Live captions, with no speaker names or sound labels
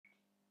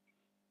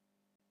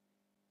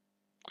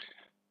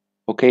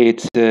Okay,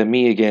 it's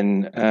me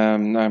again.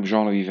 I'm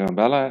Jean-Louis Van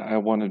Bella. I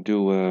want to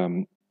do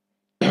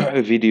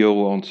a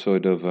video on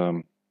sort of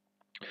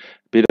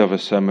bit of a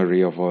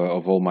summary of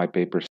all my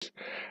papers.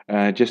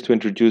 Just to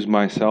introduce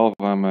myself,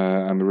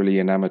 I'm really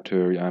an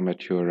amateur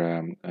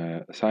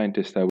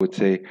scientist, I would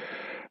say.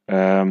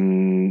 I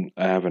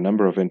have a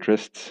number of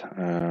interests.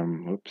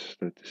 Oops,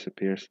 that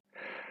disappears.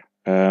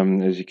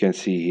 As you can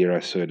see here,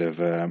 I sort of,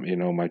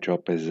 my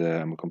job is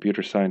I'm a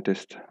computer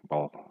scientist,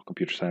 well,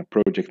 computer science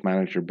project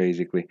manager,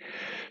 basically.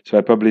 So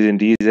I publish in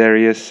these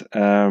areas.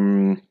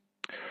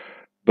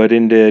 But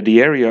in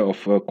the area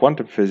of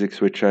quantum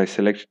physics, which I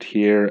selected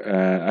here,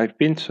 I've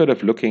been sort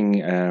of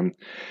looking at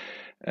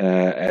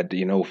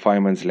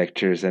Feynman's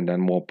lectures and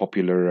then more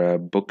popular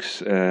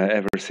books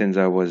ever since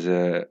I was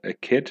a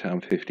kid.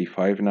 I'm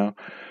 55 now,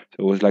 so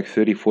it was like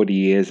 30-40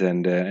 years,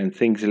 and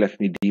things left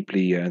me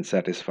deeply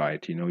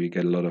unsatisfied. You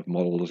get a lot of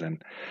models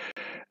and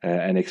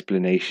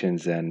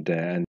explanations, and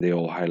they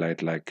all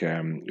highlight like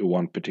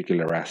one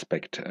particular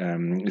aspect,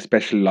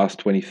 especially last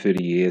 20-30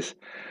 years.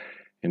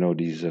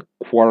 These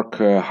quark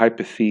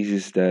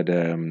hypothesis that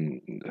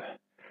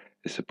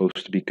is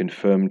supposed to be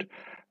confirmed.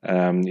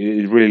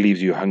 It really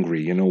leaves you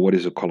hungry. What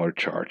is a color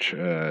charge?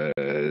 I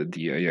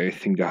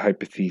think the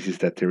hypothesis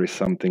that there is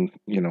something,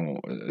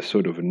 a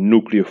sort of a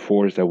nuclear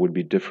force that would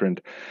be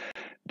different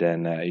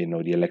than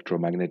the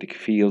electromagnetic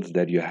fields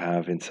that you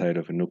have inside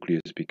of a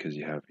nucleus, because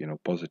you have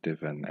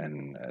positive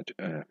and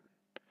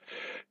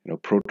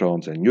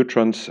protons and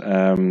neutrons.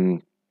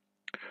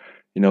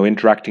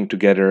 Interacting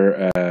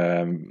together,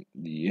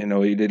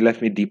 it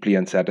left me deeply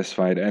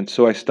unsatisfied. And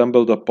so I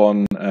stumbled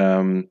upon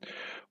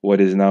what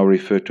is now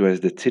referred to as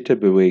the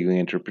Zitterbewegung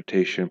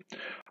interpretation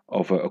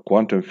of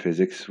quantum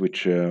physics,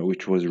 which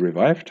was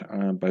revived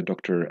by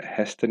Dr.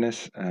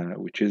 Hestenes,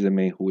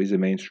 who is a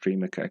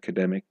mainstream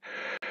academic.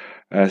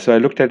 So I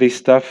looked at his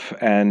stuff,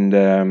 and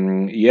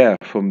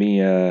for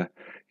me,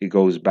 it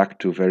goes back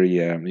to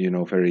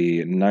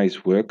very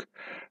nice work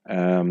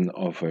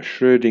of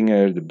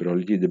Schrödinger, de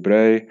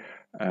Broglie,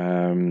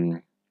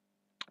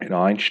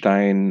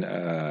 Einstein,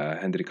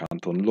 Hendrik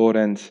Anton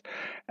Lorentz,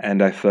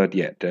 and I thought,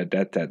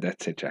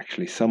 that's it.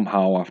 Actually,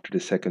 somehow after the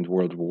Second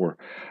World War,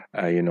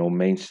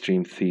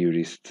 mainstream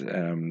theorists,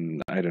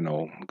 I don't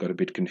know, got a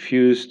bit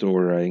confused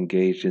or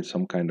engaged in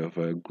some kind of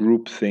a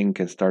group think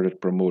and started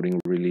promoting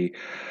really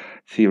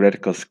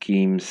theoretical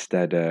schemes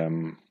that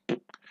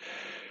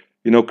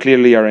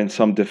clearly are in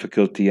some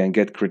difficulty and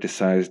get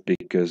criticized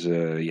because,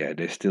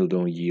 they still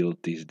don't yield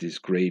this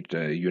great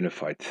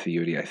unified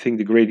theory. I think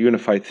the great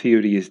unified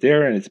theory is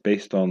there, and it's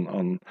based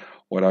on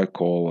what I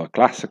call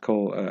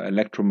classical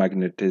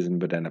electromagnetism,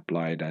 but then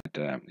applied at,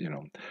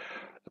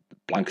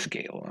 Planck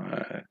scale.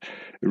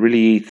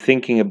 Really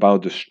thinking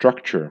about the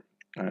structure.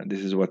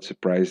 This is what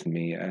surprised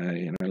me,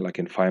 like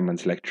in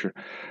Feynman's lecture.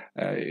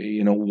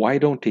 Why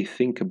don't they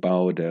think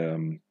about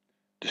the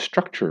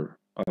structure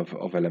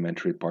of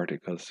elementary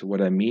particles?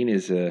 What I mean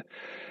is,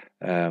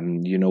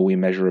 we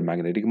measure a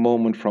magnetic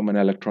moment from an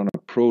electron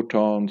or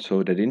proton,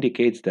 so that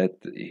indicates that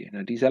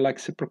these are like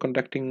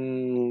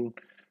superconducting,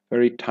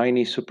 very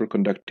tiny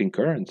superconducting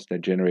currents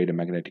that generate a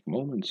magnetic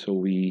moment. So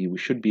we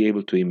should be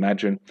able to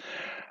imagine,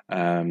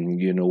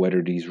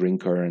 whether these ring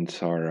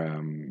currents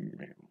are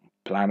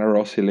planar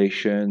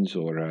oscillations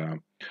or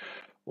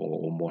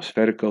more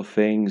spherical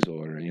things,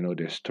 or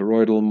there's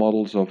toroidal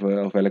models of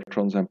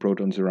electrons and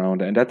protons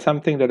around. And that's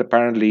something that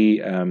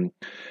apparently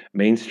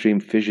mainstream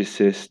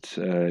physicists,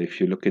 if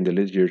you look in the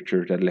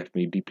literature, that left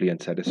me deeply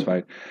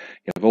unsatisfied.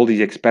 You have all these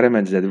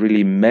experiments that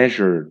really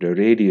measure the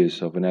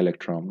radius of an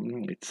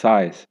electron, its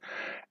size,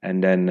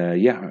 and then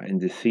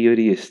and the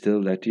theory is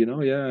still that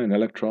an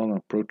electron or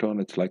proton,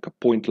 it's like a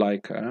point,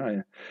 like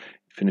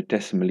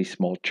infinitesimally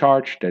small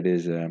charge that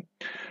is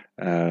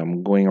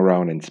going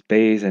around in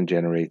space and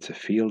generates a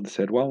field.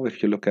 Said, well,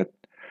 if you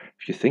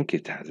think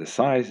it has a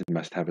size, it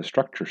must have a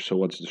structure. So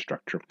what's the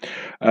structure?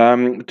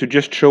 To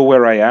just show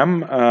where I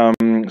am,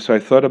 so I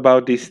thought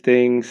about these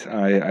things.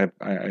 I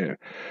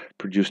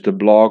produced a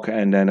blog,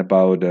 and then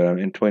about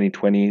in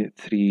 2020,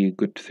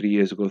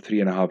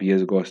 3.5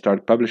 years ago, I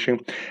started publishing,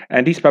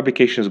 and these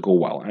publications go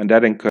well, and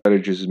that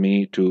encourages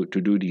me to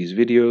do these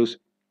videos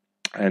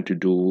and to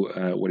do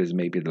what is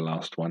maybe the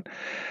last one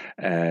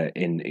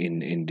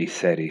in this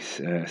series.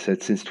 So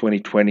since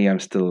 2020, I'm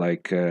still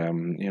like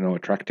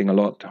attracting a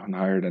lot,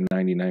 higher than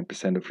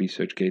 99% of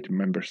ResearchGate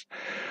members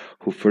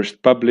who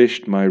first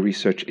published. My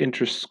research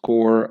interest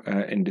score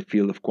in the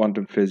field of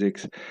quantum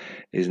physics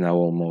is now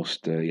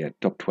almost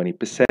top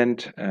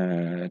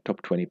 20%,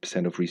 top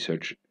 20% of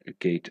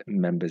ResearchGate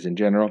members in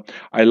general.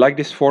 I like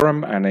this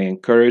forum, and I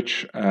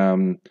encourage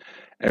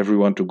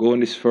everyone to go in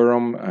this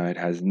forum. It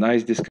has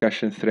nice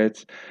discussion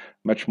threads,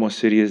 much more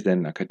serious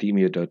than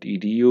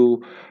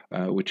academia.edu,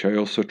 which I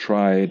also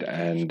tried,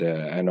 and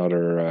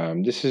other.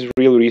 This is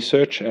real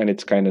research, and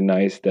it's kind of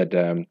nice that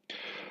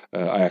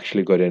I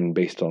actually got in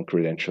based on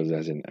credentials,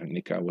 as in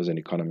I was an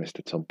economist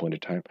at some point in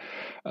time,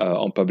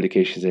 on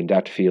publications in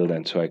that field,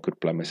 and so I could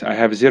promise. I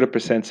have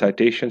 0%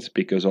 citations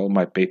because all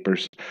my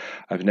papers,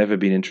 I've never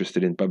been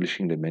interested in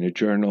publishing them in a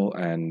journal,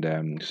 and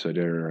so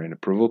they're in a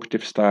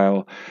provocative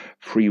style,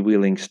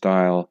 freewheeling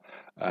style.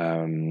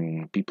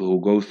 People who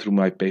go through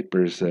my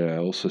papers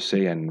also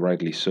say, and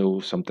rightly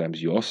so,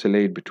 sometimes you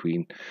oscillate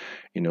between,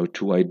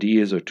 two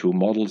ideas or two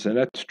models, and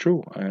that's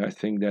true. I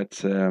think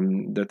that's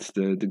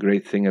the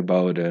great thing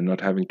about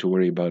not having to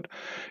worry about,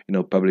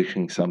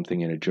 publishing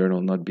something in a journal,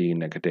 not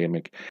being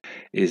academic,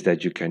 is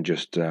that you can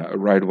just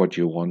write what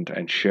you want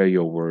and share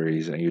your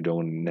worries, and you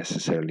don't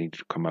necessarily need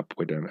to come up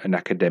with an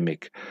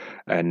academic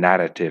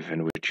narrative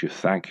in which you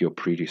thank your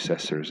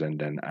predecessors and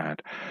then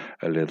add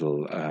a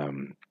little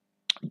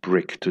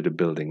brick to the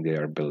building they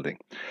are building.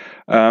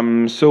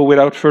 So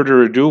without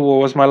further ado,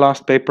 what was my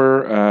last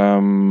paper?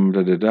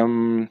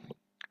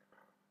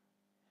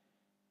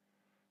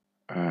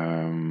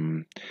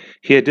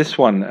 Here, this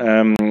one,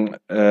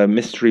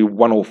 Mystery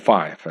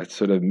 105. It's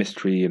sort of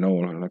mystery,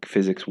 like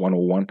Physics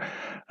 101,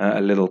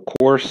 a little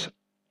course.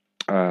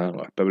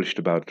 I published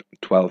about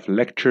 12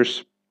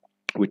 lectures,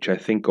 which I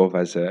think of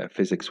as a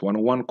Physics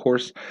 101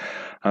 course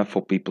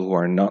for people who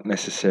are not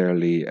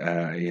necessarily,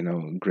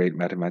 great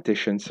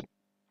mathematicians,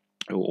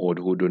 or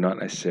who do not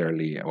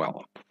necessarily,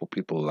 well, for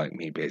people like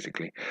me,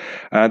 basically.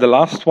 The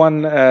last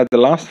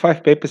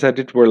 5 papers I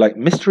did were like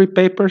mystery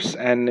papers,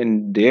 and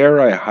in there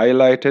I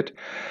highlighted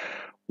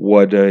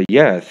what,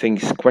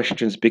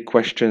 big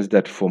questions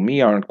that for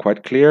me aren't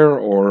quite clear,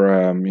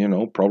 or,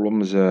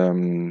 problems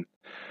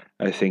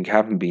I think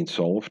haven't been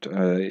solved,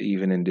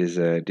 even in this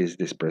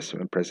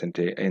present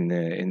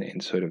in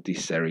sort of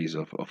this series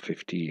of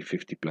 50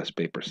 plus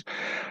papers.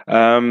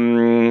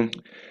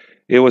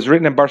 It was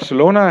written in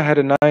Barcelona. I had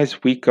a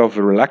nice week of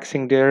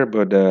relaxing there,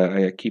 but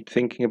I keep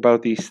thinking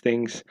about these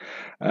things.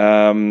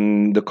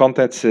 The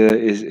contents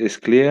is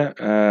clear.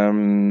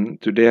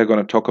 Today I'm going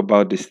to talk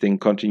about this thing,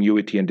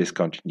 continuity and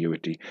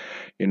discontinuity.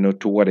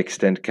 To what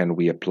extent can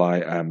we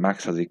apply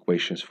Maxwell's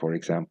equations, for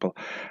example,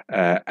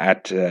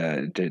 at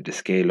the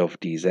scale of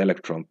these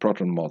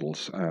electron-proton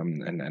models,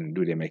 and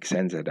do they make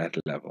sense at that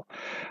level?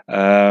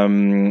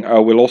 I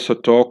will also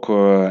talk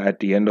at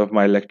the end of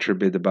my lecture a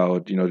bit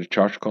about the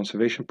charge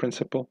conservation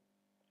principle,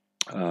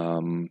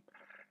 and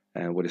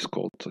what is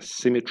called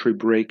symmetry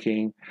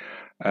breaking.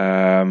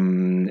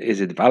 Is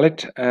it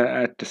valid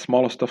at the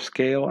smallest of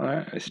scale?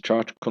 Is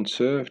charge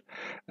conserved?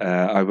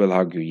 I will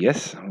argue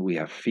yes. We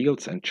have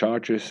fields and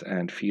charges,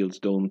 and fields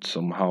don't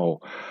somehow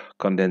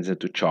condense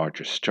into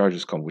charges.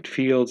 Charges come with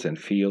fields, and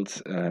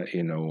fields,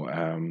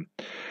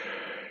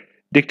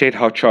 dictate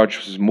how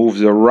charge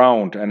moves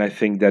around, and I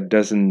think that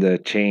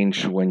doesn't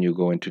change when you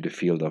go into the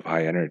field of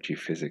high energy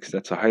physics.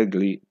 That's a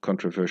highly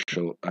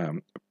controversial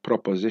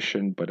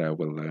proposition, but I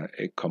will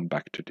come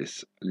back to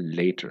this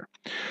later.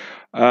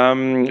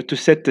 To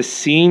set the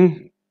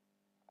scene,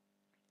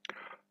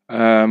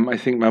 I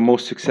think my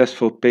most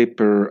successful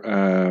paper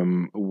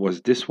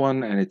was this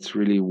one, and it's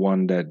really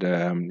one that,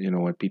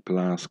 when people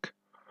ask,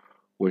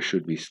 where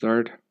should we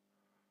start?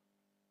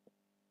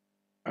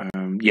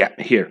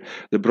 Here,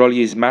 the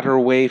Broglie's matter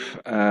wave.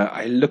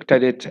 I looked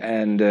at it,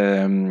 and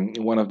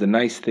one of the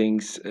nice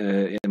things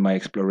in my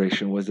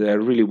exploration was that I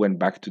really went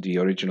back to the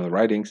original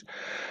writings.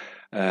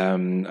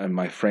 And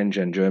my French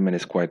and German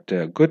is quite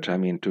good,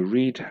 to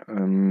read.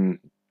 And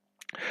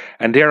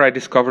there I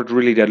discovered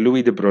really that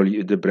Louis de Broglie,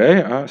 it's de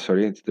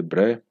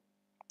Broglie,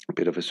 a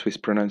bit of a Swiss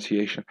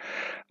pronunciation.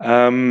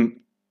 They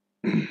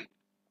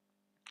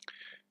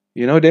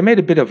made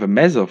a bit of a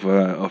mess of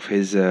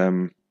his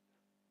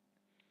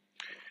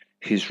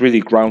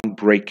really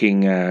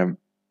groundbreaking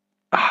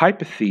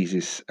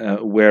hypothesis,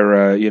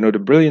 where the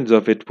brilliance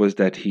of it was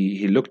that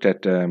he looked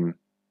at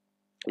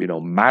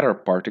matter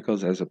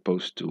particles as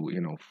opposed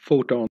to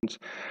photons,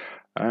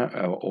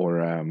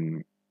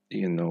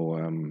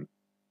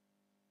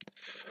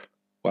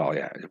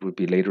 it would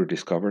be later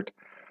discovered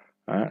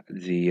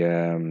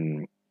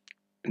the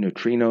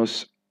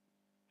neutrinos.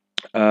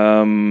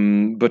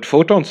 But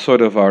photons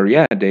sort of are,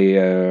 they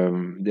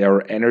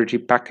are energy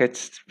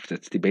packets.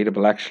 That's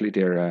debatable, actually.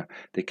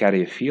 They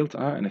carry a field,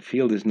 and a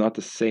field is not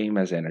the same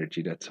as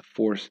energy. That's a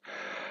force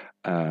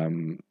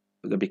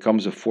that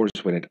becomes a force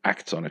when it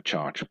acts on a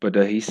charge. But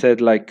he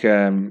said,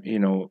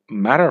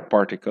 matter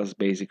particles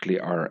basically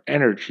are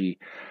energy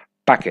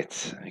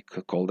packets. I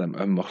could call them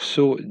un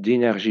morceau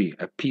d'énergie,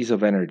 a piece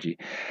of energy.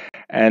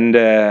 And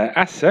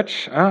as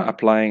such,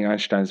 applying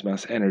Einstein's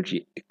mass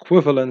energy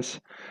equivalence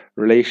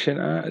relation,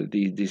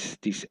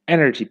 these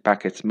energy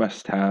packets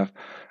must have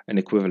an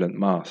equivalent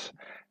mass.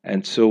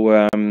 And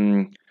so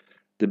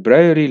de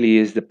Broglie really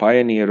is the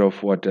pioneer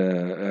of what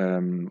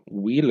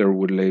Wheeler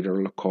would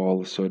later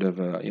call sort of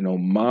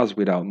mass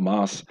without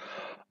mass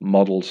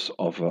models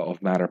of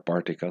matter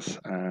particles.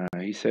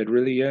 He said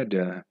really,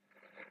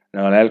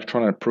 now an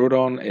electron and a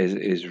proton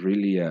is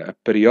really a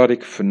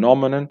periodic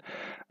phenomenon.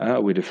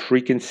 with a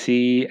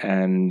frequency,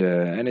 and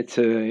it's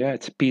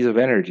a piece of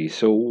energy.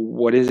 So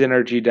what is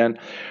energy then?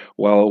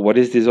 Well, what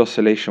is this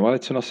oscillation? Well,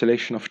 it's an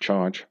oscillation of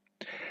charge.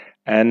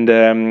 And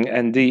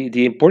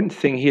the important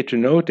thing here to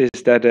note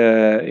is that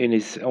in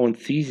his own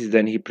thesis,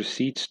 then he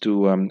proceeds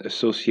to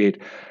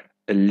associate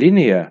a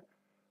linear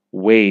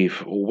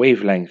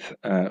wavelength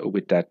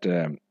with that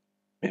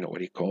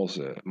what he calls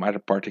a matter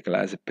particle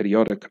as a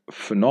periodic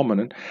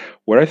phenomenon.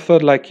 Where I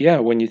thought, like, yeah,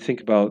 when you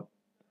think about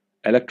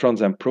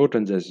electrons and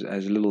protons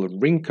as little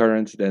ring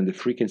currents, then the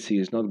frequency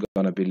is not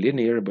going to be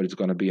linear, but it's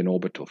going to be an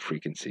orbital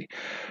frequency,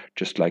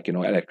 just like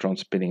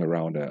electrons spinning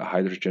around a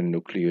hydrogen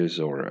nucleus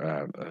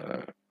or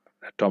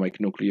atomic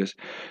nucleus.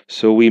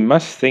 So we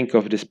must think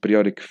of this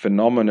periodic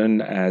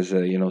phenomenon as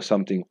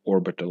something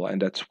orbital,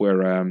 and that's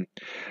where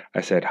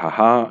I said,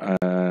 haha,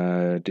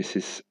 this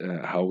is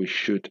how we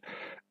should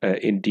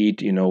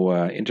indeed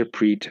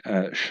interpret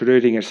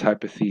Schrödinger's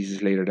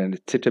hypothesis later than the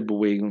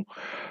Zitterbewegung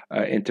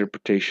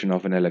interpretation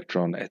of an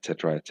electron,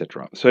 etc.,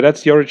 etc. So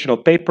that's the original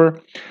paper,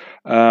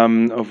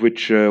 of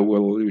which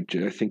which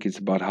I think is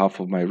about half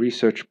of my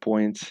research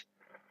points.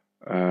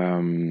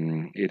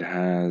 It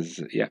has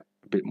a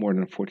bit more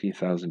than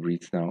 14,000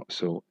 reads now,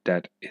 so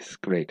that is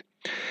great.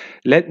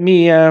 Let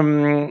me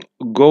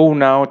go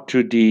now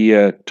to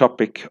the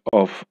topic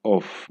of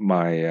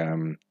my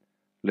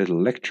little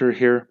lecture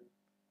here.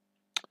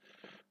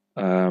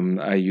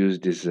 I use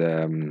this.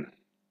 I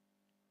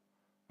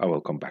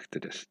will come back to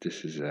this.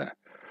 This is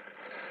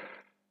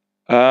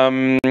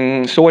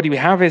so what we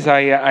have is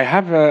I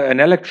have an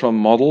electron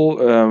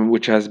model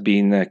which has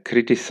been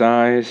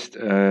criticized.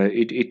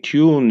 It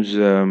tunes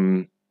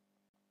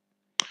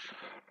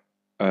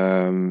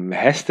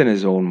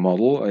Heston's own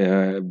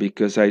model,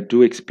 because I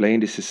do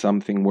explain this is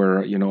something where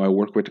I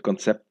work with the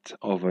concept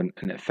of an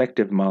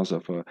effective mass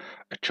of a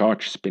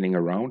charge spinning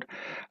around.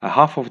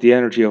 Half of the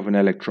energy of an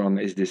electron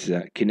is this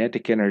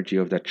kinetic energy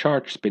of that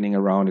charge spinning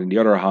around, and the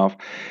other half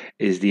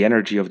is the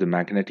energy of the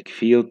magnetic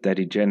field that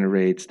it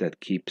generates that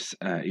keeps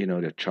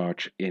the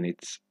charge in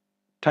its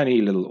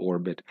tiny little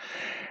orbit.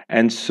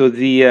 And so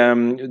the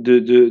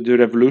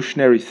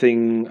revolutionary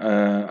thing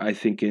I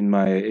think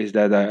is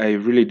that I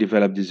really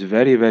developed this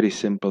very, very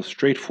simple,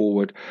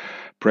 straightforward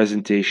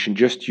presentation,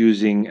 just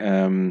using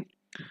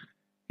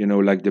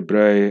like de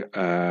Broglie,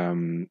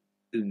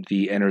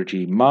 the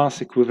energy mass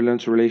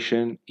equivalence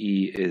relation.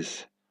 E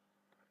is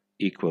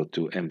equal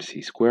to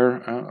mc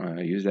square.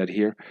 I use that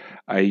here.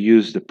 I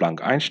use the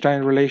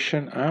Planck-Einstein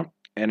relation.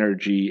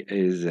 Energy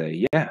is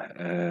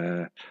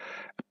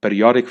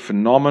periodic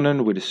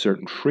phenomenon with a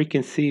certain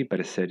frequency,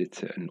 but I said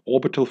it's an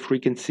orbital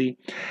frequency,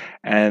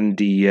 and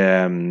the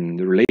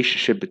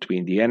relationship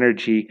between the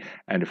energy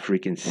and the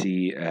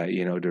frequency,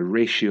 the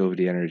ratio of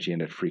the energy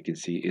and that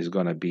frequency is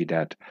going to be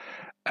that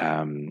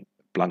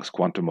Planck's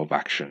quantum of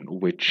action,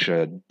 which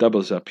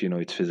doubles up,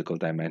 its physical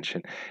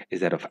dimension, is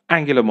that of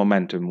angular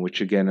momentum,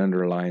 which again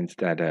underlines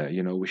that,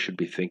 we should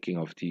be thinking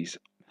of these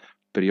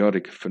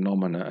periodic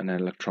phenomena, an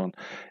electron,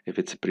 if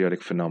it's a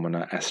periodic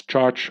phenomena, as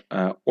charge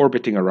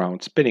orbiting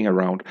around, spinning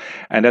around.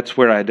 And that's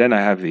where I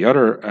have the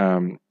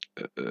other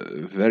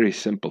very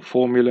simple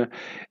formula,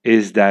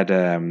 is that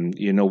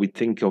we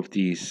think of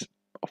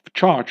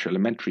charge,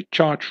 elementary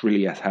charge,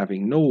 really as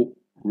having no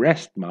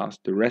rest mass.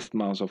 The rest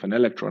mass of an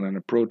electron and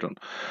a proton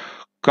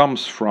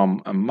comes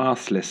from a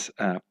massless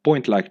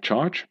point-like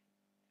charge,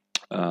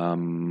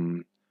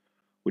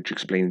 which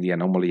explains the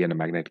anomaly and the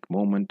magnetic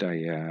moment.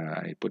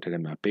 I put it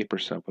in my paper,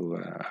 so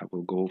I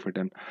will go over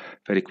them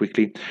very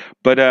quickly.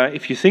 But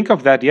if you think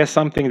of that, yes,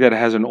 something that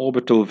has an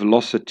orbital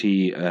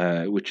velocity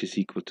which is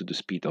equal to the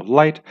speed of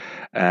light,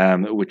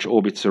 which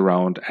orbits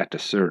around at a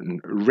certain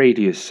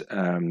radius,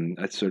 at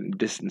a certain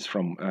distance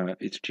from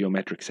its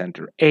geometric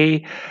center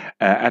A,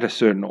 at a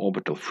certain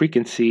orbital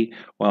frequency.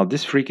 Well,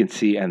 this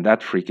frequency and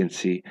that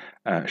frequency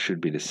should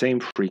be the same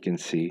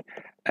frequency,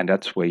 and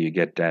that's where you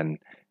get then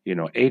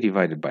A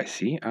divided by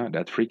C,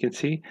 that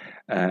frequency,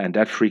 and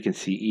that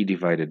frequency E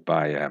divided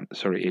by,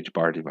 H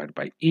bar divided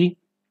by E,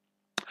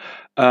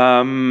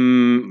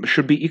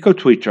 should be equal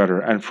to each other.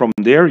 And from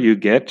there you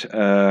get,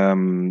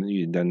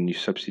 then you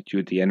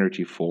substitute the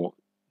energy for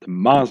the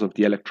mass of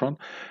the electron,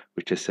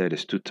 which I said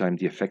is 2 times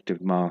the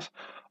effective mass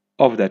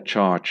of that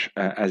charge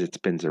as it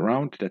spins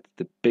around. That's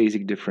the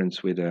basic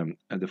difference with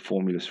the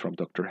formulas from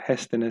Dr.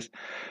 Heston,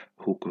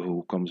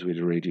 who comes with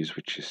a radius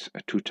which is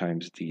 2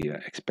 times the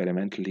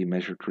experimentally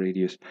measured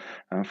radius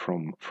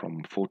from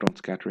photon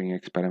scattering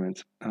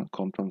experiments,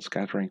 quantum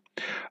scattering.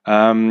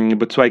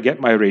 But so I get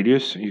my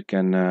radius. You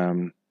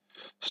can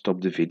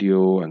stop the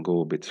video and go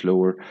a bit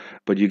slower,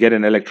 but you get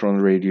an electron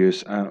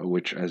radius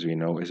which, as we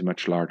know, is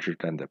much larger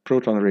than the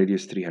proton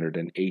radius,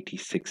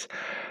 386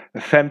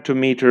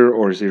 femtometer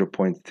or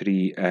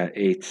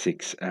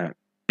 0.386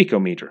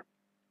 picometer.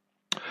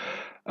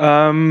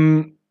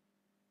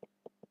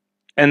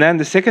 And then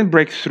the second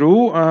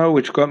breakthrough,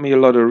 which got me a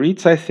lot of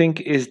reads, I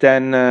think, is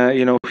then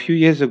a few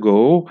years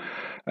ago,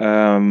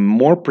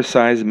 more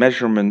precise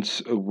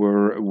measurements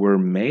were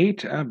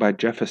made by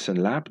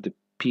Jefferson Lab, the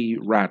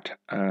PRAT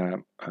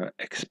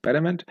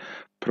experiment,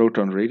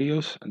 proton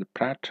radius, and the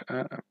PRAT,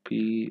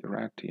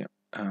 PRAT, yeah.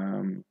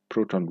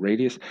 Proton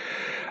radius,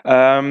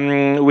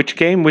 which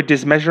came with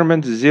this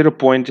measurement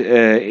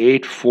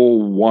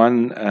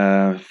 0.841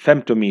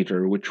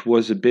 femtometer, which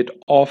was a bit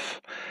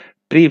off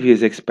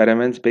previous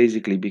experiments,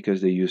 basically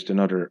because they used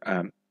another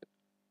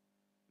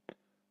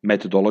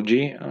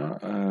methodology,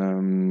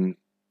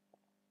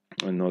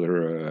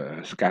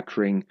 another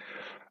scattering.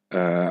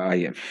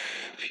 A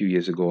few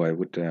years ago, I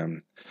would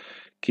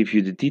give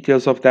you the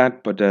details of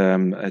that, but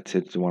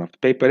it's one of the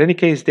paper. In any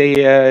case,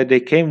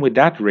 they came with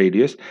that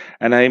radius,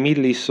 and I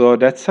immediately saw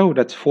that's 4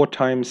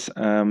 times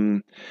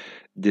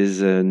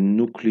this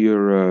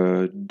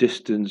nuclear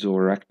distance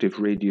or active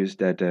radius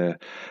that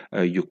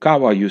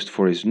Yukawa used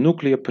for his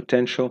nuclear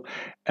potential,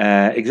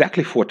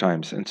 exactly 4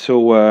 times. And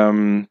so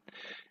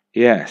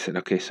yeah, I said,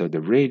 okay, so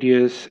the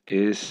radius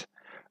is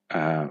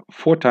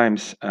 4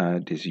 times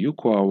this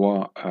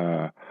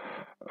Yukawa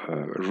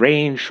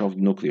range of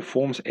nuclear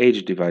forms,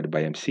 h divided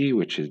by mc,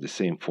 which is the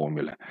same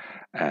formula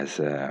as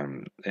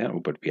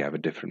but we have a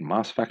different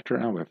mass factor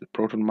now. We have the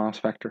proton mass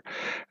factor.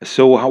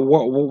 So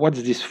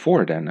what's this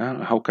for then?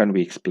 How can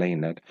we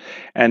explain that?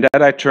 And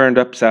that I turned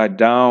upside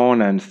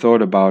down and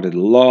thought about it a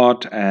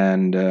lot,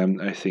 and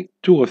I think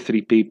 2 or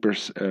 3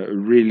 papers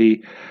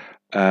really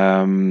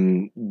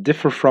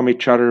differ from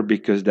each other,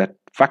 because that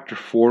factor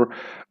 4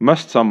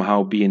 must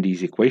somehow be in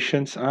these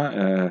equations.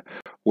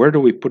 Where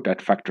do we put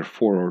that factor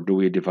 4, or do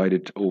we divide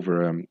it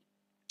over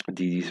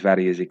these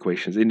various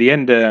equations? In the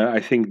end, I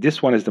think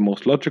this one is the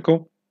most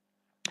logical,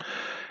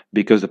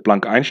 because the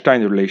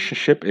Planck-Einstein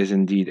relationship is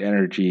indeed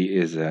energy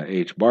is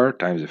h bar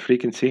times the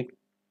frequency.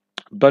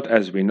 But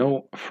as we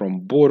know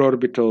from Bohr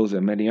orbitals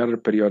and many other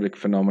periodic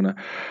phenomena,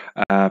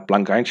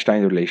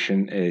 Planck-Einstein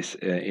relation is,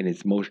 in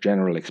its most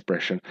general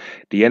expression,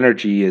 the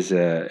energy is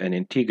an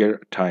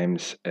integer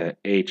times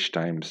h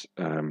times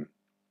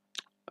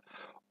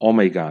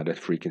omega, that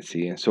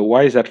frequency. And so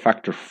why is that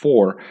factor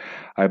 4?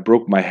 I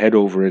broke my head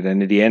over it,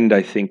 and in the end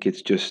I think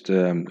it's just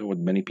what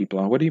many people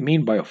are. What do you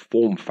mean by a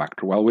form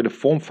factor? Well, with a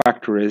form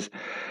factor is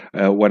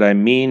what I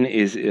mean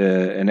is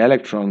an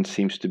electron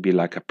seems to be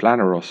like a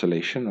planar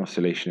oscillation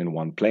in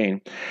one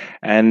plane,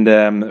 and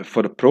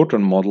for the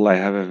proton model I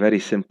have a very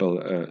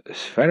simple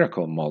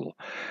spherical model.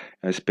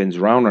 It spins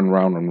round and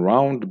round and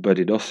round, but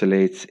it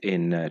oscillates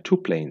in 2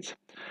 planes.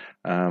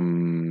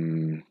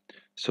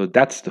 So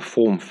that's the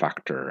form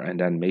factor, and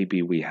then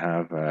maybe we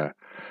have,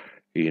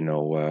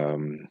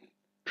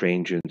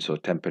 transients or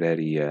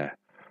temporary,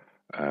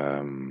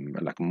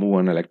 like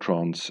muon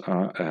electrons,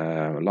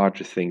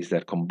 larger things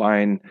that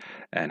combine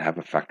and have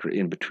a factor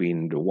in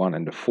between the 1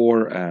 and the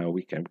 4.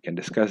 We can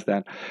discuss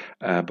that,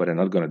 but I'm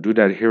not going to do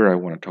that here. I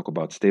want to talk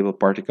about stable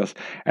particles.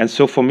 And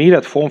so for me,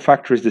 that form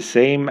factor is the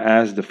same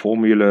as the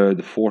formula,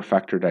 the 4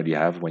 factor that you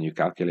have when you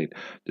calculate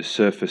the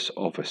surface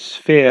of a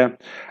sphere,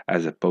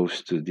 as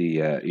opposed to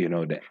the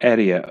the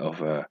area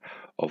of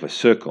a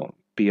circle.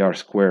 PR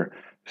square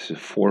is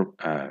 4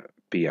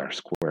 PR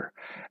square.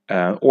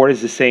 Or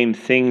is the same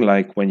thing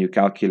like when you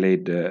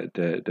calculate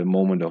the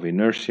moment of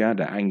inertia,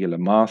 the angular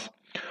mass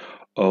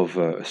of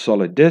a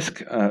solid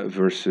disk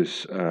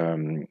versus a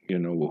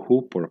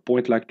hoop or a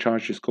point-like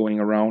charge is going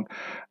around.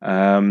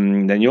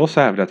 Then you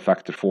also have that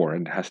factor 4,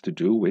 and it has to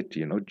do with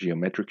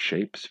geometric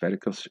shape,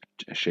 spherical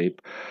shape,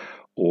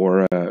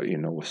 or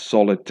a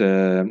solid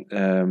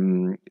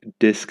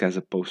disk as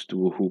opposed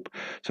to a hoop.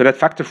 So that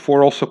factor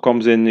 4 also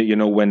comes in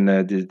when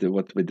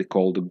what they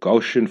call the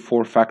Gaussian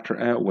 4 factor,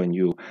 when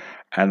you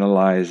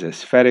analyze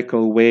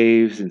spherical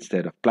waves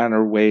instead of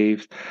planar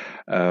waves,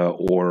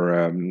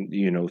 or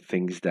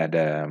things that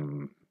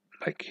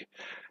like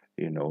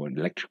an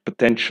electric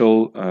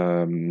potential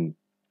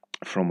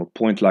from a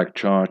point-like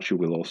charge. You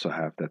will also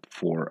have that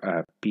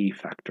 4 p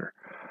factor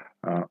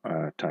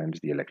times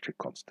the electric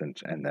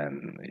constant, and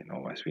then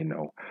as we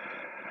know,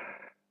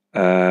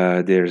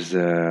 there's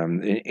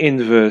an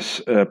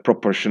inverse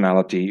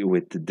proportionality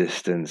with the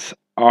distance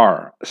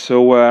r.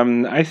 So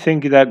I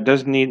think that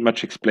doesn't need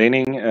much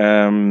explaining.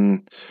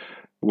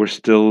 We're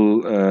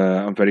still,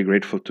 I'm very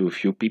grateful to a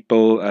few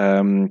people.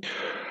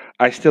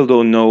 I still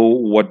don't know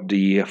what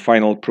the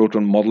final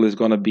proton model is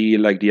going to be.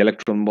 Like the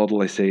electron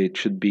model, I say it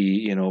should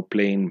be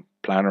plain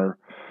planar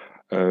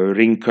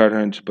ring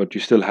current, but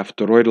you still have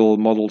toroidal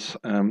models.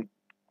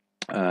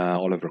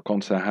 Oliver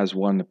Conza has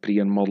one, a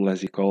Prion model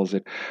as he calls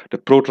it. The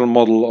proton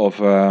model of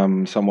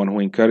someone who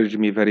encouraged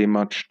me very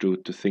much to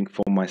think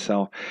for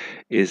myself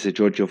is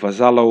Giorgio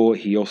Vassallo.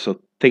 He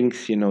also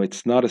thinks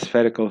it's not a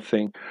spherical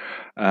thing,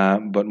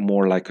 but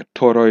more like a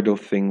toroidal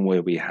thing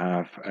where we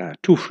have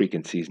 2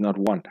 frequencies, not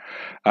 1.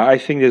 I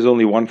think there's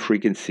only 1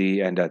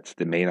 frequency, and that's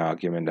the main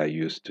argument I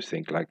use to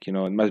think like it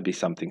must be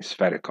something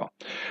spherical.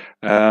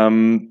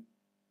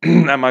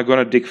 Am I going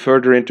to dig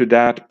further into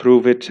that,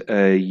 prove it?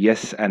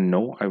 Yes and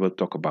no. I will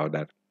talk about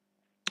that.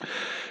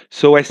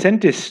 So I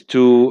sent this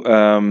to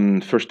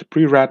first the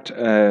pre-RAT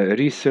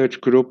research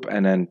group,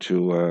 and then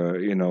to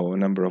a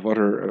number of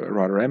other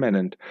rather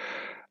eminent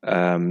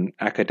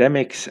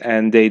academics,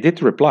 and they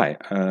did reply,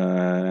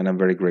 and I'm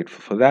very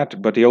grateful for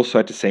that. But they also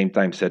at the same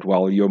time said,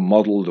 well, your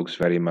model looks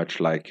very much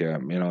like,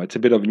 it's a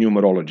bit of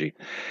numerology.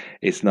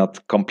 It's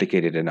not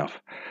complicated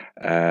enough.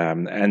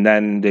 And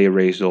then they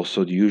raised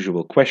also the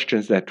usual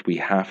questions that we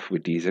have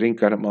with these ring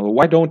current models.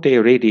 Why don't they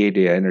radiate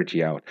their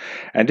energy out?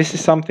 And this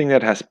is something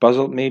that has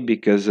puzzled me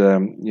because,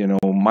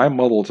 my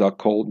models are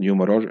called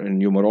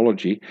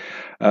numerology.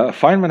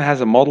 Feynman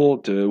has a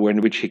model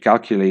in which he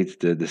calculates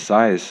the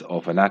size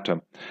of an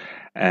atom.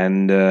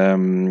 And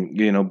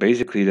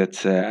basically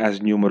that's as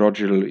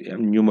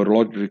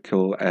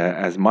numerological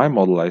as my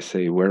model, I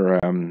say, where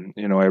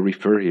I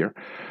refer here.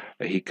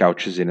 He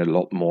couches in a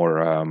lot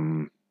more.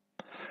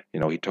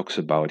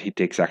 He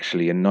takes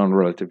actually a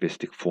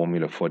non-relativistic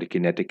formula for the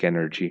kinetic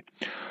energy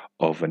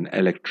of an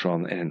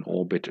electron in an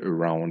orbit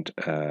around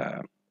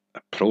a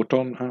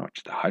proton, which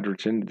is the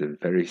hydrogen, the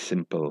very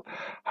simple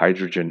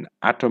hydrogen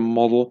atom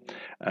model,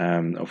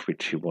 of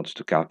which he wants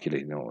to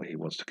calculate. He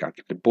wants to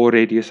calculate the Bohr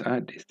radius,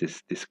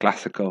 this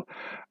classical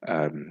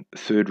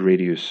third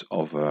radius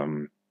of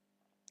an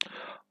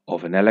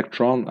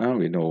electron.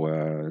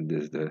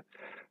 There's the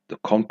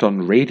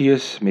Compton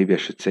radius. Maybe I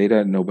should say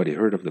that. Nobody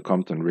heard of the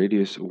Compton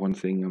radius. One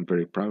thing I'm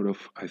very proud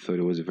of. I thought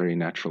it was a very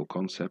natural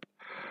concept.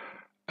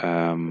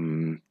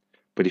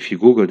 But if you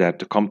Google that,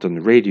 the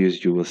Compton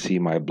radius, you will see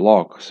my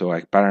blog. So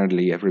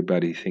apparently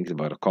everybody thinks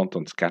about a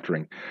Compton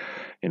scattering,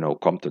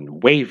 Compton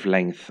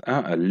wavelength,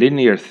 a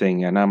linear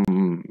thing. And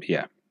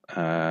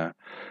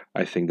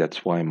I think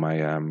that's why my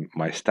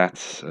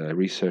stats,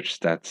 research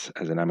stats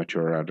as an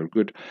amateur are rather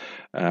good.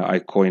 I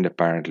coined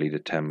apparently the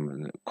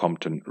term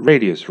Compton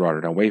radius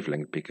rather than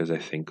wavelength because I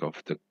think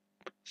of the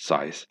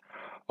size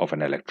of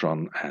an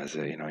electron as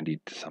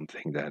indeed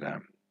something that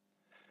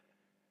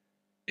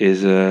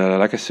is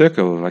like a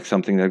circle, like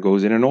something that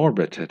goes in an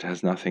orbit. It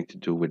has nothing to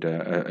do with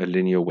a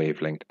linear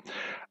wavelength,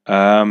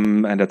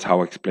 and that's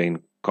how I explain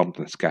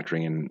Compton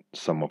scattering in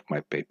some of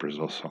my papers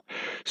also.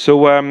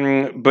 So,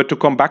 but to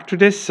come back to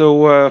this,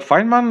 so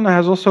Feynman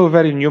has also a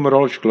very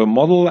numerological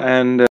model,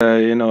 and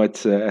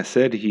it's as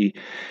said, he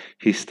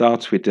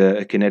starts with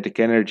a kinetic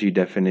energy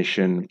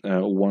definition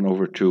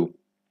 1/2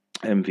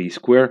 mv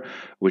square,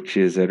 which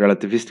is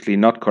relativistically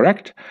not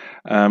correct.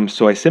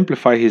 So I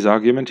simplify his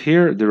argument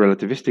here. The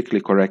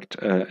relativistically correct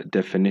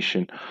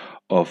definition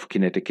of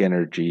kinetic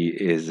energy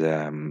is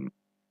the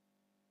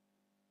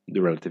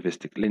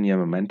relativistic linear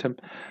momentum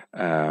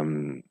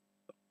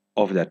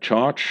of that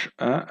charge,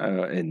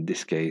 in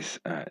this case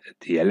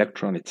the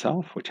electron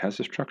itself, which has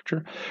a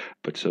structure,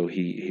 but so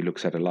he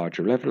looks at a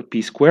larger level,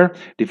 p square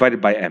divided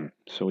by m.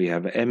 So we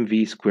have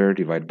mv square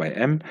divided by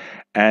m,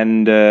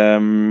 and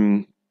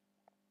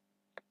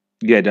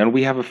then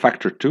we have a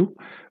factor 2,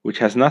 which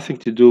has nothing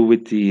to do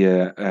with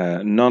the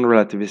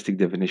non-relativistic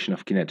definition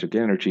of kinetic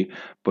energy,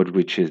 but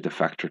which is the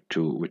factor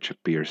 2, which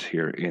appears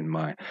here in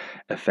my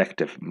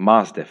effective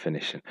mass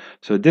definition.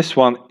 So this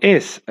one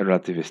is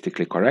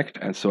relativistically correct,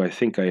 and so I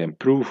think I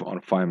improve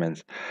on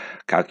Feynman's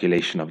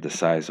calculation of the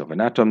size of an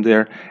atom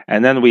there.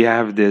 And then we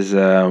have this,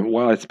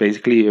 it's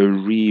basically a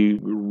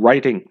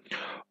rewriting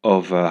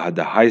of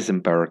the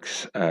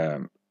Heisenberg's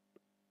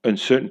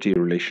uncertainty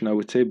relation, I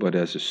would say, but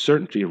as a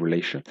certainty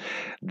relation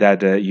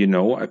that, a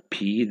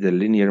p, the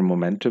linear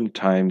momentum,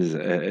 times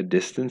a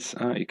distance.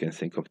 You can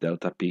think of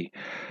delta p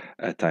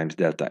times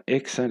delta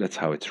x. That's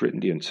how it's written,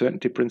 the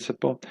uncertainty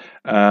principle.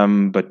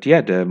 But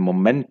the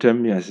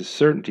momentum as a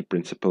certainty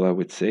principle, I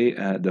would say,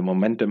 the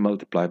momentum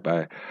multiplied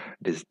by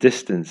this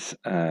distance,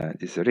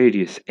 this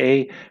radius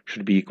a,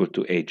 should be equal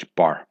to h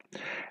bar.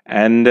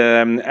 And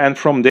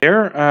from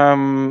there,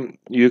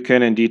 you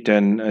can indeed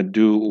then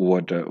do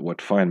what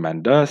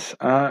Feynman does.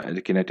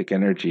 The kinetic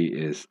energy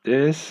is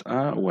this.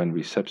 When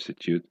we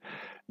substitute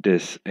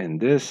this in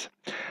this,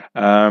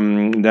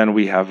 then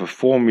we have a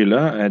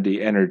formula.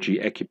 The energy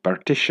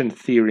equipartition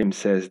theorem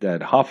says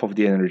that half of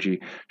the energy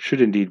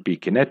should indeed be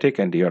kinetic,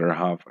 and the other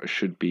half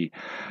should be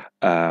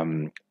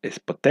is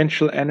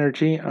potential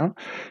energy.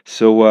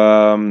 So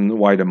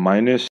why the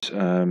minus?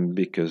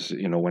 Because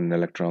when an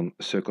electron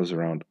circles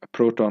around a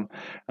proton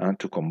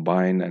to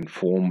combine and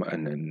form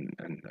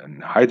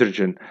an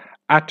hydrogen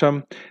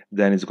atom,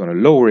 then it's going to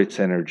lower its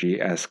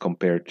energy as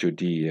compared to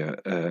the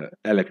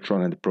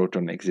electron and the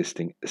proton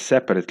existing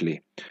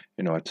separately,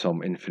 at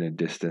some infinite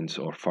distance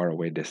or far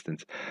away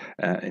distance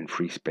in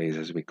free space,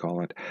 as we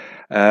call it.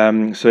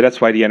 So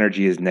that's why the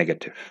energy is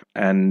negative.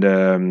 And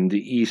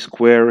the E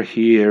square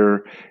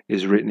here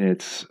is written,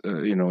 it's,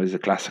 is a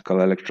classical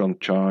electron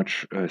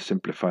charge,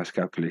 simplifies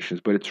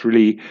calculations, but it's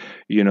really,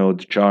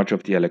 the charge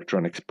of the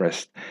electron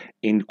expressed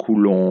in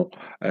Coulomb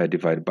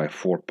divided by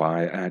 4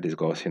 pi, this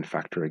Gaussian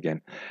factor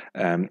again,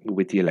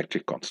 with the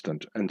electric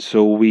constant. And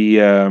so we,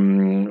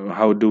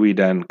 how do we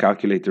then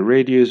calculate the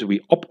radius? We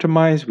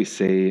optimize, we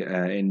say,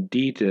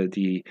 indeed,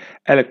 the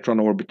electron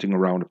orbiting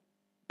around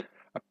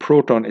A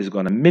proton is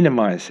going to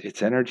minimize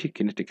its energy,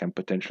 kinetic and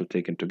potential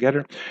taken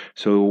together.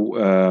 So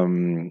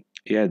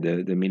yeah,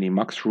 the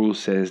minimax rule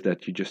says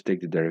that you just take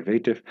the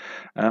derivative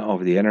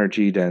of the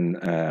energy then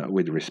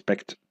with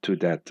respect to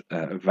that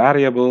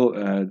variable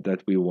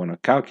that we want to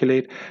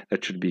calculate.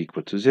 That should be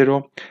equal to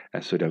 0.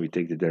 And so then we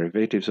take the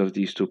derivatives of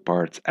these two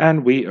parts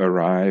and we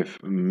arrive,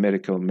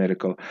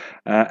 miracle,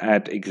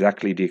 at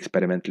exactly the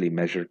experimentally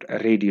measured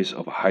radius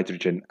of a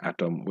hydrogen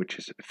atom, which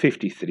is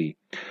 53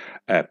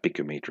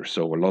 picometers,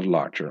 so a lot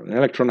larger. An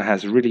electron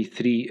has really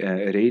three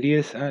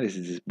radius. This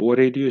is this Bohr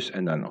radius,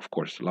 and then of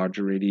course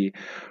larger radii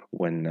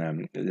when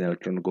the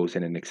electron goes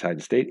in an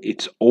excited state.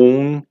 Its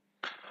own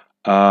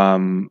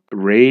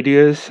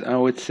radius, I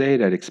would say,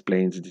 that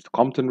explains the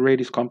Compton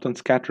radius, Compton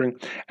scattering.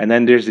 And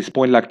then there's this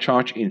point-like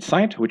charge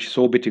inside, which is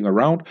orbiting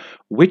around,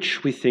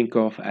 which we think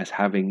of as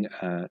having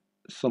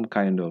some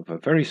kind of a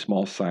very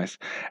small size,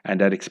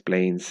 and that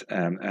explains,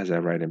 as I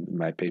write in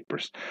my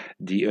papers,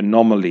 the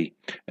anomaly.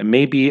 And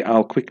maybe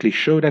I'll quickly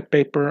show that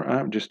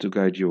paper just to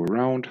guide you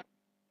around.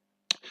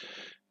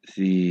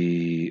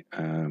 The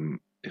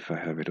if I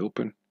have it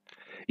open.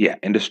 Yeah,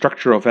 in the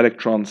structure of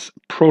electrons,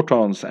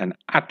 protons, and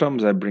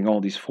atoms, I bring all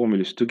these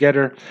formulas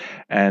together,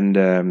 and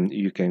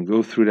you can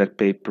go through that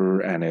paper,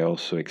 and I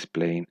also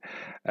explain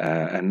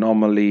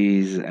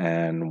anomalies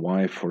and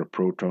why for a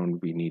proton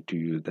we need to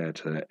use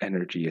that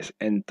energy as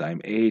n time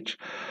h.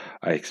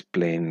 I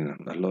explain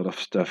a lot of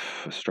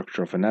stuff,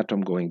 structure of an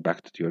atom, going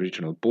back to the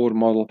original Bohr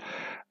model,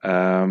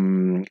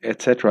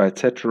 etc.,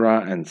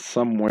 etc., and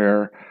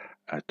somewhere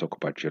I talk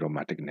about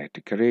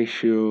geomagnetic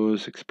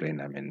ratios, explain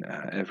them in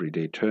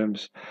everyday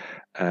terms,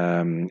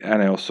 and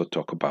I also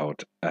talk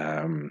about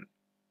the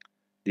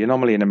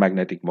anomaly in a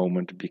magnetic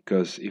moment,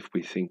 because if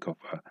we think of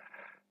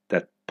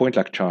that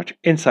point-like charge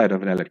inside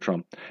of an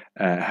electron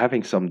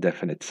having some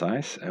definite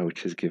size,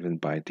 which is given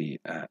by the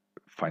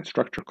fine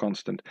structure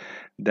constant,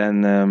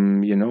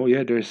 then you know,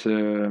 yeah, there's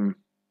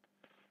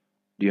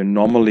the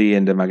anomaly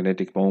in the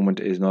magnetic moment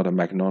is not an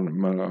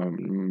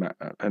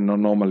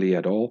anomaly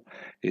at all.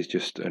 It's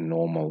just a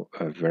normal,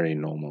 a very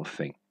normal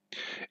thing.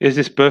 Is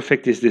this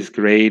perfect? Is this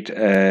great?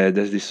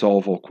 Does this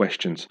solve all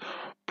questions?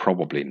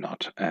 Probably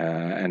not.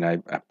 And I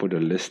put a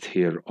list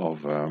here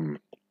of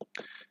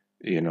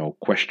you know,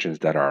 questions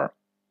that are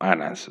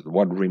unanswered.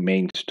 What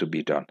remains to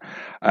be done?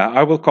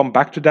 I will come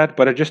back to that,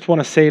 but I just want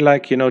to say,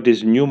 like, you know,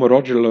 this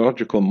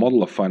numerological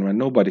model of Feynman,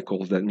 nobody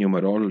calls that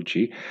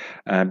numerology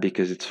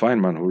because it's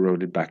Feynman who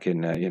wrote it back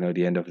in you know,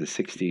 the end of the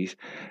 60s,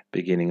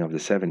 beginning of the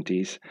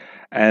 70s.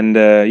 And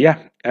yeah,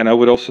 and I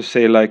would also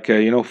say, like,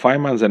 you know,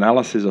 Feynman's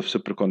analysis of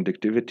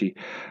superconductivity,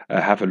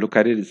 have a look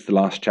at it. It's the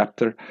last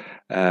chapter.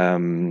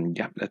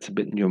 Yeah, that's a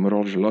bit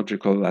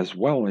numerological as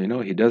well. You know,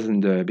 he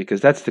doesn't,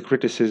 because that's the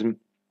criticism.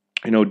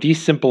 You know,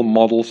 these simple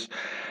models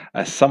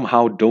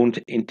somehow don't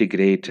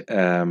integrate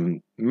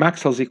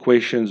Maxwell's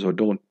equations or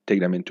don't take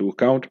them into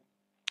account.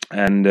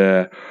 And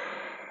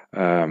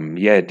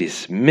yeah,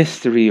 this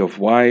mystery of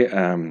why,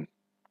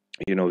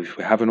 you know, if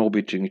we have an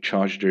orbiting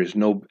charge, there is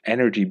no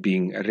energy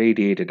being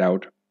radiated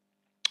out.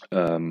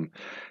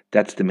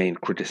 That's the main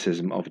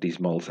criticism of these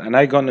models. And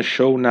I'm going to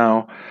show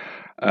now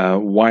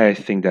why I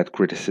think that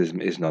criticism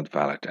is not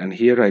valid. And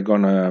here I'm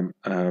going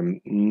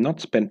to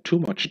not spend too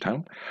much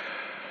time,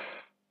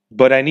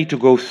 but I need to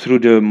go through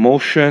the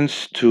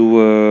motions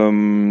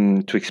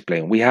to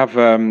explain. We have,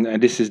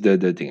 and this is the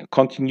thing,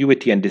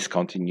 continuity and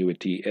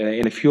discontinuity.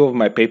 In a few of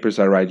my papers,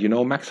 I write, you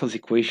know, Maxwell's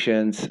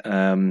equations,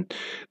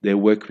 they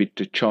work with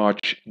the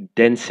charge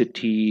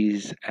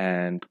densities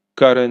and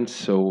currents.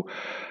 So,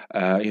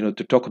 you know,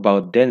 to talk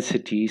about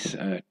densities,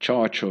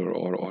 charge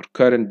or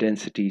current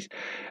densities,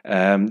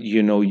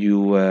 you know,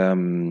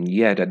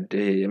 yeah, that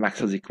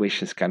Maxwell's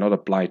equations cannot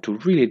apply to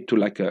really to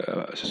like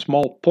a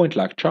small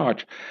point-like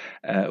charge,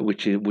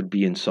 which it would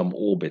be in some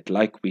orbit,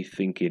 like we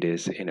think it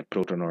is in a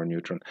proton or a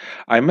neutron.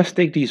 I must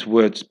take these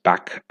words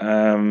back,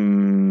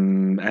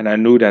 and I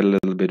knew that a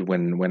little bit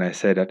when I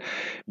said that,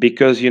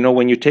 because, you know,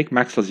 when you take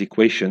Maxwell's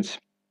equations,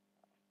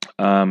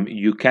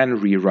 you can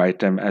rewrite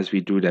them as we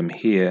do them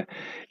here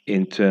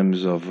in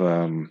terms of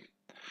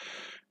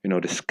you know,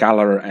 the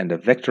scalar and the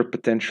vector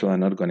potential.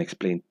 I'm not going to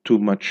explain too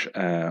much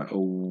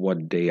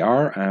what they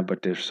are,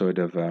 but they're sort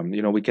of,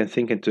 you know, we can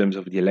think in terms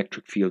of the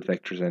electric field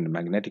vectors and the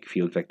magnetic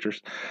field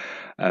vectors,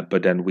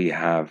 but then we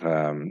have,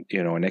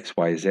 you know, an x,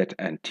 y, z,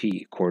 and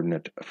t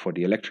coordinate for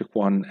the electric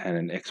one, and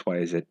an x,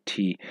 y, z,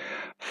 t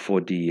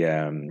for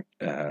the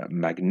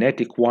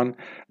magnetic one.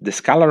 The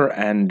scalar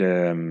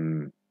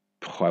and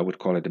I would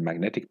call it the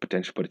magnetic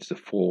potential, but it's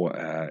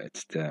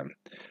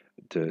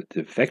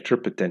the vector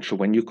potential.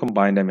 When you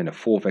combine them in a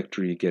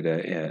 4-vector, you get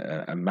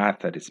a math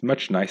that is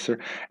much nicer,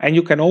 and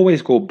you can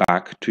always go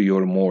back to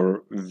your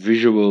more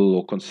visual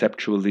or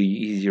conceptually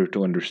easier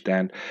to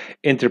understand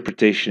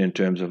interpretation in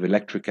terms of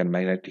electric and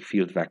magnetic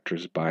field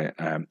vectors by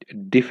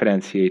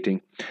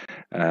differentiating.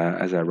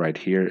 As I write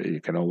here, you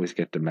can always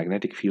get the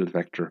magnetic field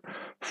vector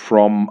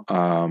from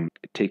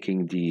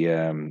taking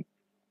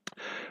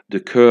the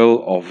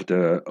curl of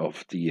the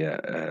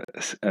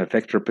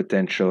vector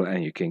potential,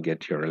 and you can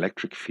get your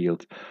electric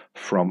field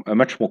from a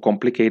much more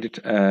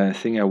complicated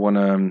thing. I want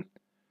to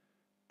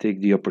take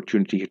the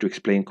opportunity here to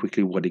explain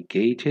quickly what a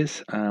gauge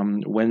is.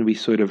 When we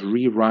sort of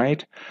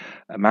rewrite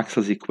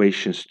Maxwell's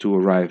equations to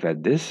arrive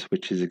at this,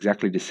 which is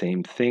exactly the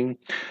same thing,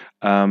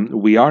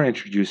 we are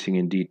introducing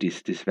indeed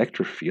this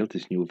vector field,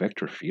 this new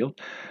vector field,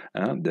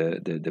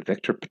 the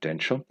vector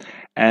potential,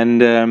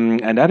 and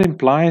that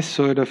implies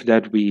sort of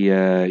that we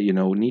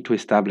need to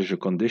establish a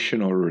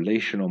condition or a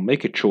relation or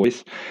make a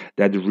choice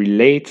that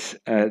relates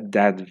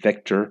that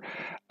vector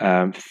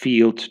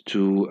field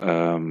to.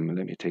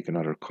 Let me take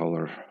another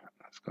color.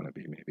 That's going to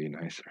be maybe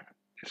nicer.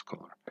 This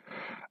color.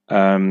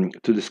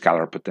 To the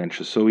scalar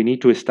potential. So we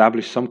need to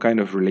establish some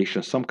kind of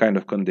relation, some kind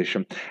of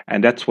condition,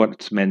 and that's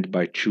what's meant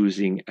by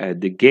choosing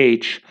the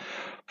gauge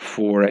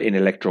for in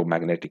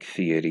electromagnetic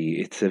theory.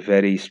 It's a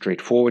very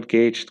straightforward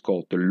gauge. It's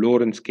called the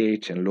Lorentz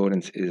gauge, and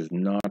Lorentz is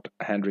not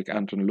Hendrik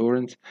Anton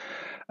Lorentz,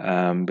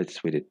 but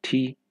it's with a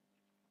T.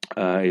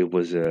 It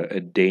was a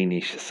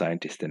Danish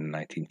scientist in the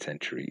 19th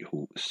century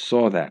who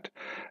saw that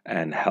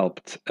and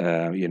helped,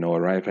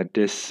 arrive at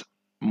this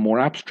more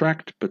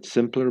abstract but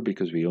simpler,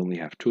 because we only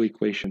have two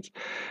equations,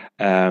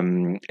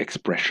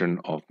 expression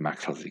of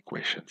Maxwell's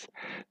equations.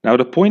 Now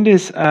the point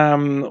is,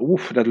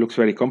 that looks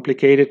very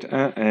complicated,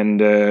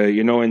 and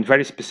in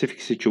very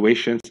specific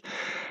situations,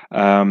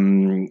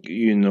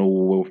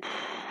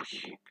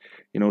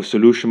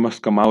 solution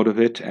must come out of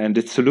it, and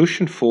its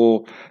solution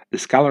for the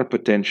scalar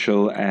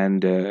potential,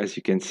 and as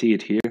you can see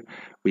it here,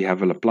 we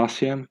have a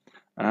Laplacian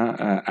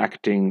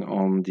acting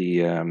on the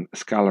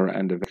scalar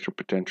and the vector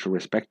potential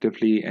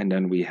respectively, and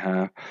then we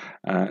have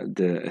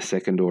the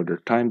second order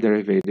time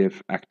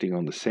derivative acting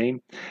on the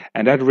same,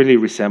 and that really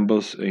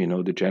resembles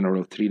the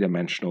general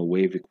three-dimensional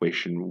wave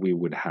equation we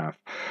would have,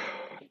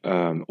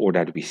 or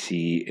that we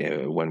see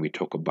when we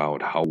talk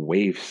about how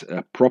waves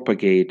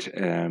propagate.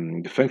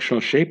 The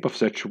functional shape of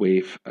such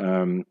wave,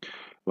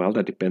 well,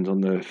 that depends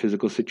on the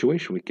physical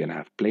situation. We can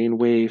have plane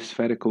waves,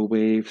 spherical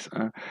waves,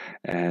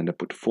 and I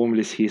put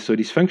formulas here. So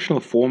these functional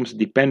forms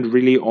depend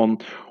really on,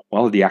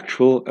 well, the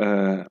actual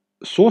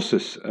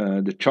sources,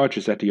 the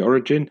charges at the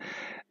origin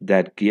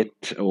that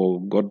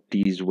got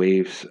these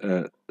waves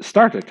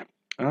started.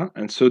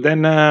 And so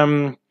then,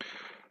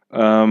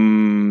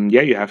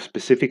 you have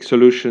specific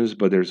solutions,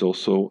 but there's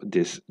also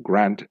this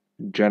grand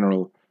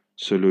general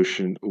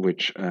solution,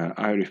 which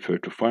I refer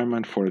to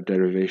Feynman for a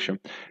derivation.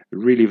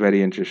 Really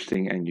very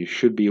interesting, and you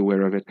should be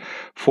aware of it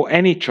for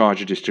any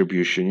charge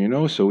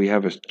distribution. So we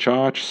have a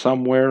charge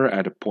somewhere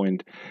at a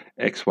point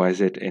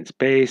xyz in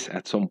space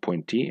at some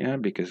point t,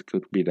 because it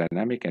could be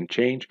dynamic and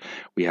change.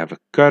 We have a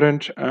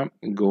current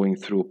going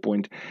through a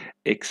point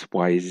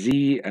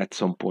xyz at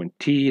some point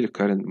t. The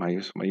current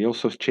may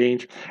also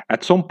change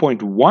at some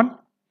point 1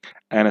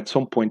 and at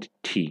some point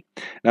t.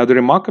 Now the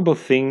remarkable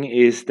thing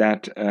is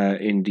that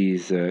in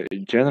these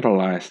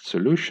generalized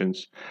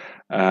solutions,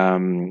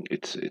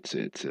 it's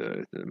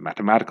a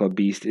mathematical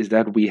beast, is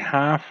that we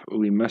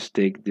must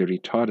take the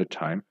retarded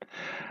time,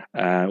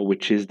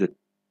 which is the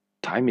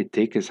time it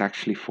takes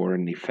actually for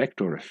an effect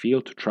or a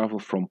field to travel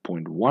from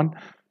point 1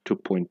 to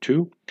point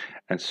 2,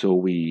 and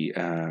so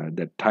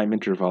that time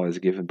interval is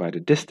given by the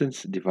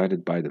distance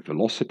divided by the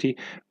velocity,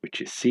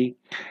 which is c,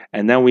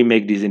 and then we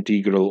make this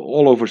integral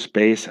all over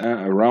space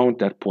around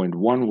that point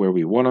 1 where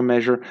we want to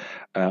measure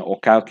or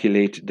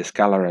calculate the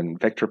scalar and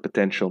vector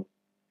potential.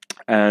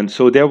 And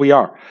so there we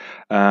are.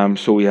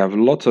 So we have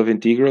lots of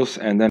integrals,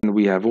 and then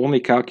we have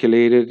only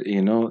calculated,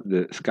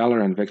 the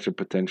scalar and vector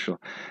potential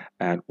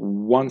at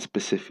one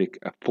specific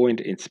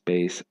point in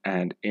space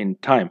and in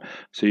time.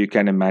 So you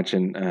can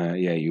imagine,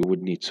 you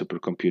would need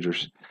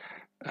supercomputers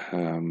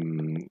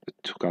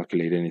to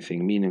calculate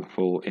anything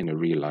meaningful in a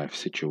real-life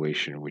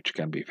situation, which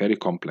can be very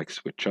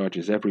complex with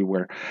charges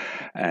everywhere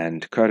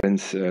and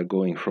currents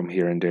going from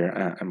here and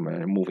there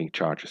and moving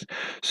charges.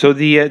 So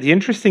the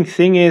interesting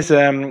thing is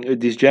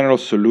this general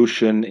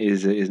solution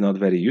is not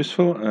very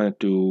useful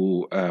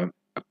to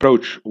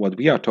approach what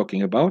we are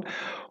talking about.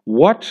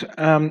 What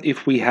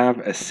if we have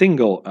a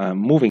single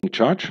moving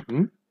charge?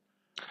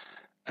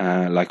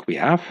 Like we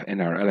have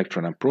in our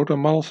electron and proton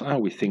models,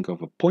 we think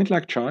of a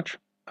point-like charge,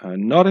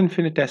 not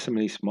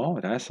infinitesimally small.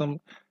 It has some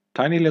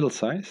tiny little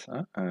size,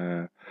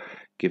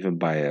 given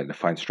by a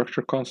defined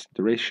structure constant,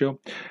 the ratio,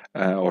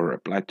 or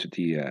applied to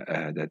the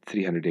that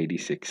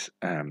 386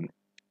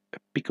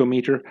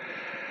 picometer.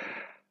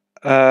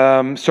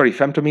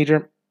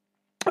 Femtometer.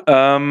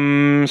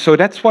 So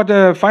that's what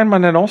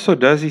Feynman then also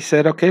does. He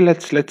said, okay,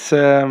 let's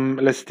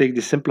take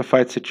the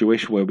simplified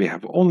situation where we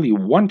have only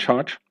one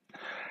charge.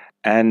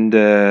 And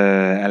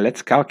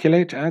let's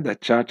calculate that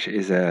charge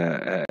is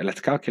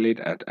let's calculate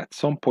at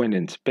some point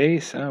in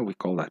space, we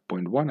call that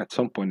point 1, at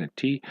some point in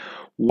t,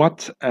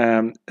 what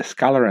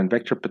scalar and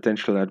vector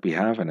potential that we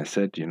have. And I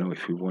said,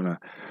 if we want to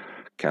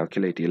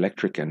calculate the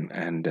electric and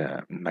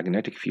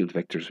magnetic field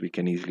vectors, we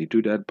can easily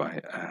do that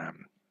by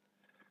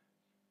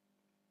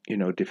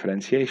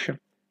differentiation.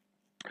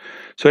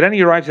 So then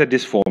he arrives at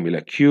this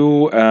formula,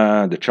 Q,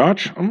 the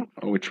charge,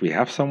 which we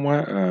have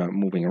somewhere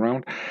moving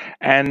around,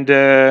 and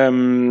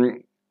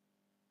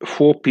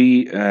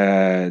 4p,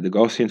 the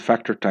Gaussian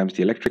factor times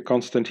the electric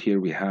constant. Here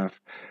we have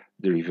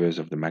the reverse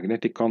of the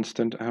magnetic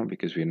constant,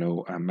 because we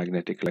know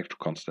magnetic electric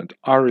constant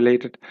are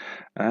related.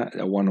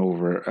 1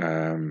 over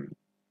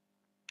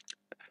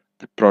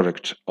the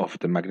product of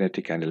the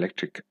magnetic and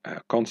electric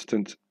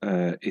constant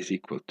is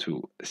equal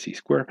to c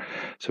squared.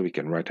 So we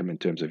can write them in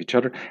terms of each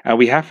other. And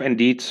we have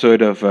indeed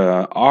sort of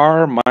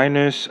r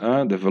minus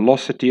the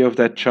velocity of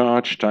that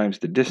charge times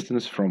the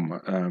distance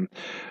from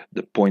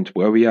the point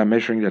where we are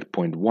measuring, that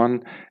point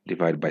 1,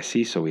 divided by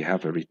c. So we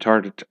have a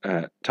retarded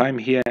time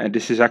here. And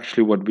this is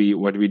actually what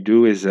we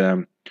do is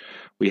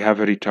we have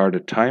a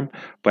retarded time,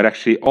 but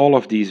actually all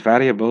of these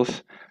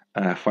variables,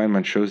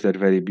 Feynman shows that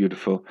very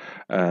beautiful.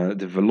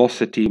 The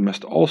velocity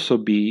must also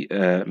be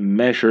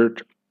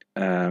measured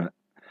at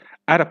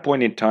a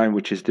point in time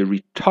which is the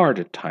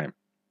retarded time,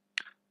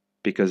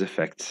 because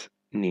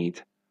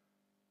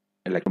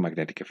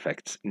electromagnetic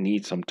effects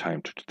need some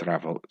time to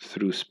travel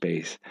through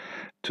space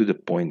to the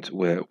point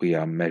where we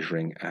are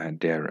measuring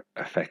their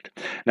effect.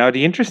 Now,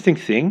 the interesting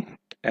thing,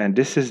 and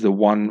this is the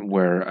one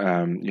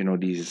where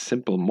these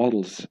simple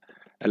models,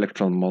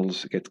 electron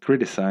models, get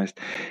criticized,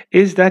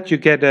 is that you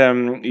get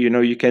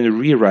you can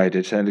rewrite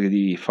it, and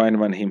the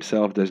Feynman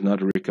himself does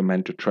not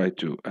recommend to try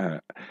to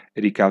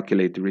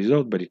recalculate the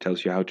result, but he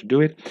tells you how to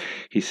do it.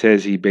 He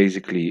says he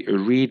basically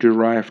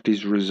re-derived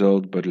this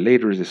result, but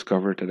later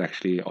discovered that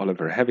actually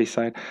Oliver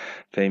Heaviside,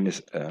 famous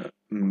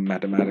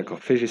mathematical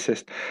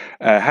physicist,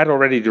 had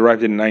already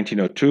derived it in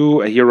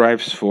 1902. He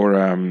arrives for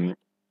the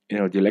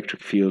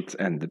electric field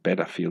and the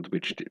beta field,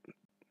 which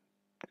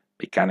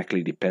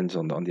mechanically depends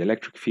on the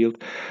electric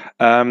field.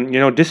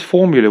 This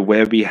formula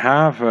where we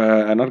have,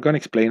 I'm not going to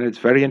explain it, it's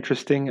very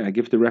interesting. I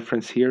give the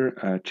reference here,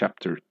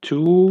 chapter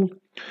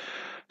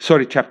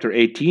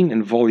 18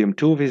 in volume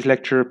 2 of his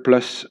lecture,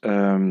 plus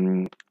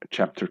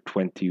chapter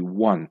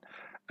 21.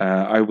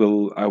 I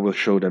will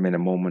show them in a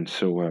moment,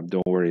 so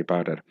don't worry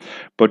about it.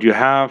 But you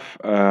have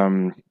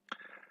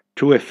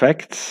two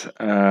effects,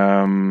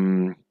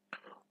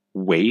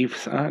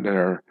 waves that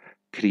are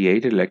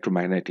created,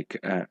 electromagnetic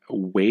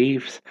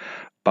waves,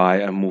 by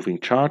a moving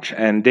charge,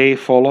 and they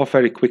fall off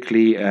very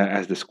quickly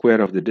as the square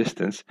of the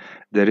distance.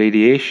 The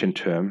radiation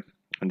term,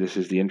 and this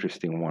is the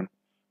interesting one,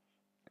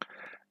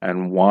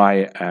 and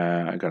why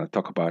I'm going to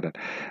talk about it.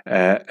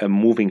 A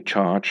moving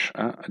charge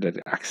that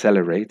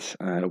accelerates,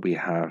 we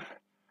have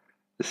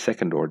the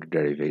second order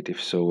derivative,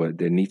 so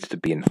there needs to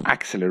be an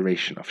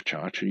acceleration of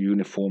charge.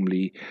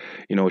 Uniformly,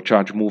 a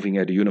charge moving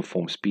at a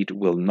uniform speed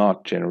will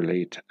not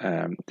generate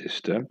this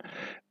term,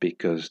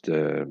 because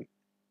the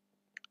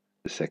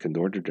second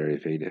order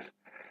derivative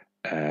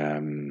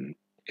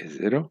is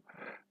 0.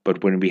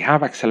 But when we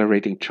have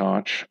accelerating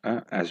charge,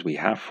 as we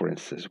have, for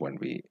instance, when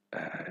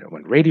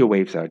radio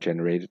waves are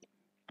generated,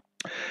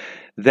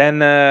 then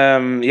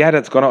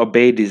that's going to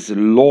obey this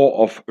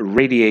law of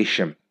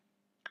radiation.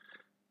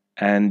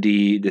 And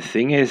the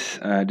thing is,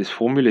 this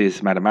formula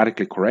is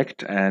mathematically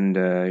correct. And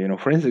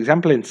for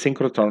example, in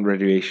synchrotron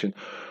radiation,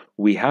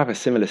 we have a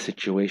similar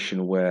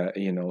situation where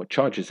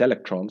charges,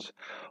 electrons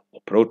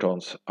or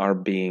protons, are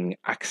being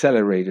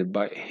accelerated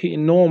by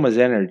enormous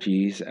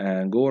energies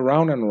and go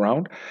around and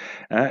around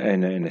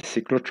in a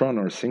cyclotron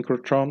or a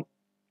synchrotron.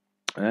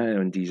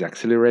 And these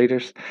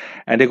accelerators,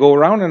 and they go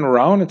around and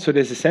around, and so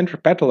there's a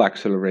centripetal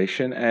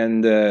acceleration,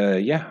 and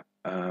there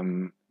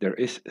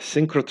is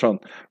synchrotron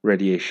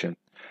radiation,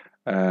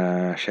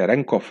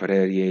 Cherenkov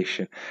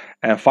radiation,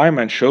 and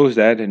Feynman shows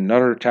that in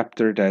another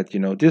chapter that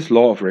this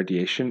law of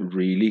radiation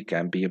really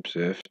can be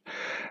observed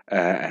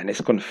and is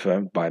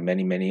confirmed by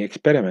many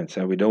experiments.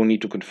 And we don't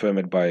need to confirm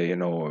it by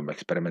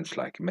experiments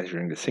like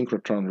measuring the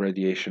synchrotron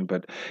radiation,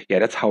 but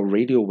that's how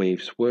radio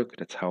waves work.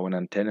 That's how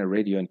an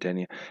radio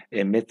antenna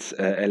emits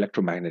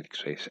electromagnetic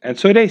waves. And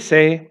so they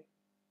say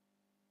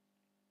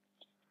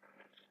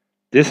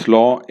this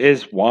law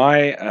is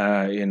why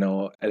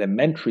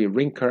elementary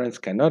ring currents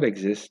cannot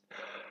exist.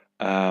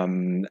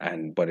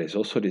 But it's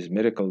also this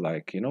miracle,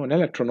 like an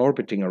electron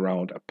orbiting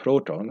around a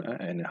proton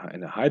in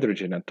a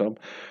hydrogen atom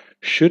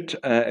should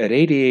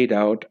radiate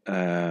out,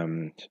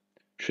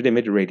 should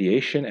emit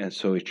radiation, and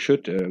so it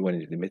should, when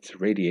it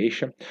emits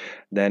radiation,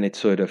 then it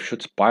sort of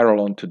should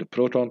spiral onto the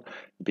proton,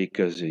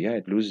 because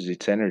it loses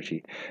its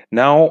energy.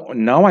 Now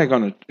I'm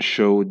gonna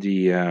show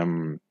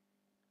the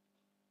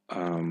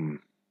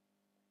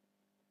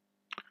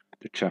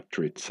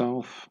chapter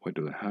itself. Where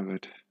do I have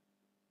it?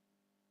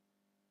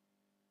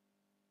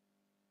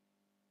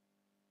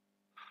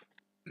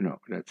 No,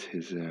 that's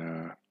his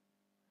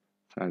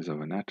size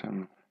of an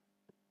atom.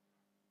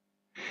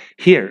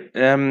 Here,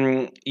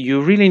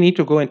 you really need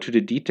to go into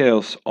the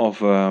details of,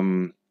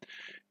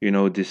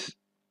 this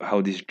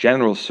how this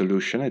general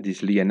solution,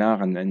 this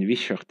Liénard and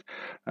Wiechert,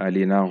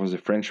 Liénard was a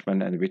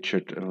Frenchman and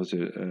Wiechert was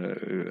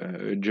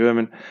a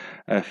German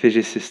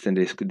physicist, and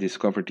they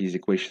discovered these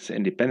equations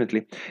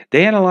independently.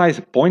 They analyze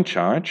a point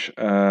charge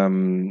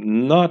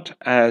not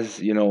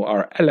as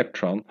our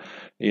electron,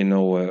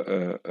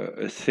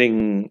 a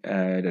thing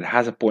that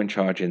has a point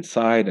charge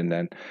inside, and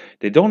then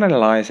they don't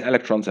analyze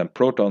electrons and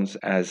protons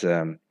as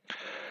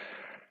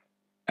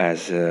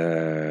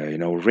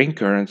ring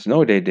currents.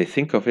 No, they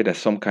think of it as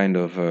some kind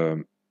of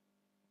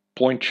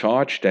point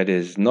charge that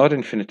is not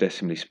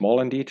infinitesimally small.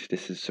 Indeed,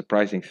 this is a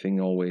surprising thing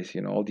always.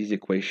 All these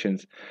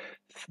equations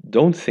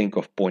don't think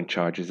of point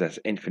charges as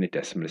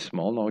infinitesimally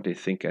small. No, they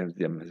think of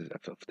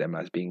them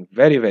as being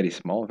very, very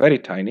small, very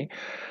tiny.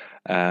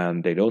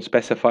 They don't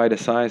specify the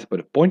size, but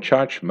a point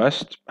charge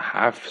must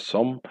have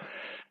some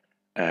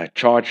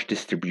charge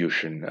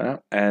distribution,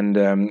 and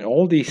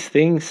all these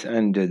things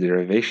and the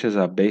derivations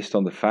are based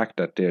on the fact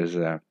that there's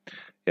I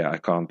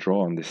can't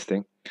draw on this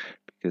thing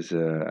because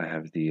I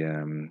have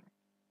the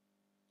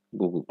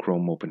Google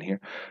Chrome open here,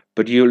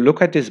 but you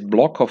look at this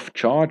block of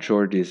charge,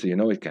 or this,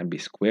 it can be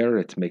square,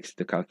 it makes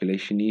the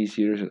calculation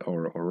easier,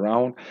 or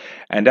round,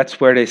 and that's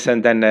where they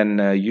then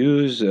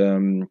use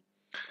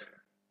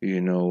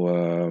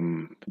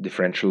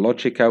differential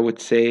logic, I would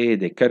say.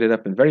 They cut it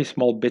up in very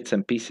small bits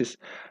and pieces,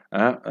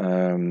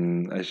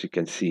 as you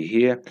can see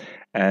here,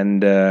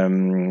 and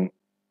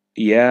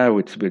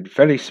with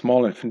very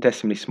small,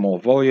 infinitesimally small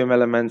volume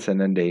elements,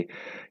 and then they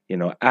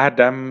add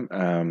them.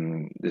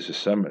 There's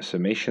a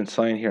summation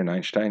sign here, an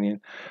Einsteinian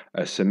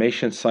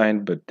summation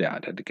sign, but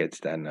that gets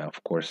then,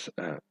 of course,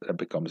 that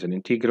becomes an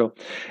integral,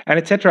 and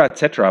etc.,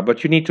 etc.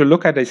 But you need to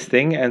look at this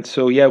thing, and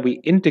so we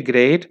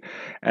integrate,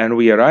 and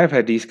we arrive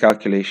at these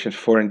calculations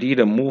for indeed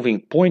a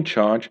moving point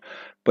charge,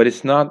 but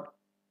it's not.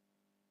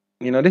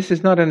 This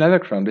is not an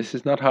electron. This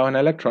is not how an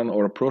electron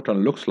or a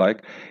proton looks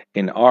like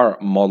in our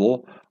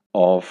model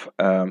of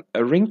a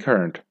ring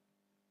current.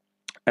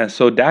 And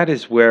so that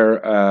is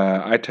where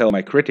I tell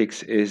my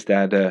critics is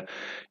that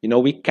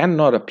we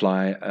cannot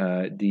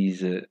apply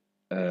these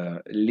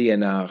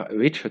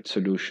Liénard-Wiechert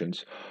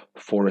solutions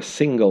for a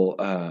single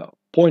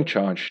point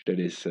charge that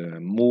is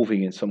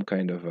moving in some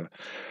kind of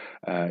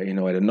at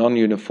a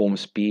non-uniform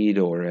speed,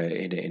 or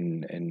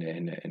in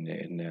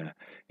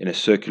a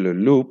circular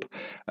loop,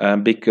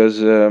 because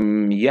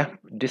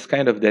this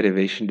kind of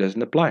derivation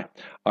doesn't apply.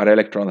 Our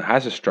electron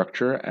has a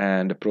structure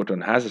and the proton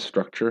has a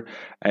structure,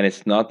 and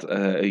it's not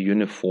a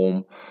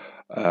uniform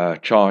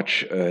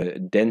charge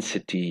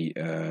density,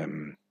 a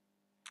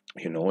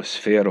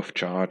sphere of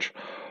charge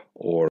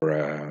or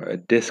a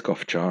disk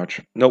of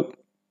charge. No,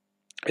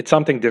 it's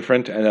something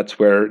different, and that's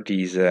where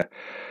these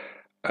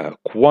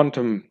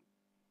quantum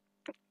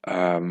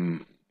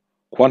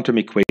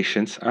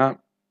equations, the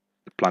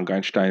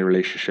Planck-Einstein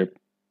relationship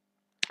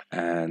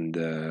and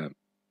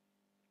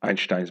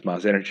Einstein's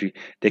mass energy,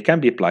 they can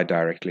be applied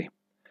directly,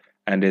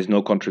 and there's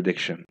no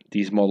contradiction.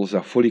 These models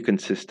are fully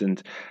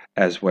consistent,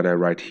 as what I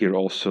write here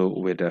also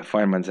with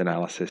Feynman's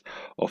analysis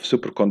of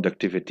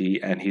superconductivity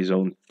and his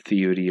own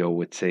theory, or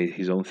would say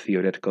his own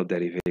theoretical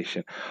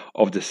derivation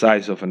of the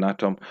size of an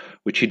atom,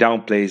 which he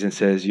downplays and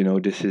says,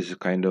 this is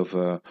kind of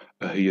a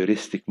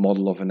heuristic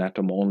model of an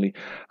atom only.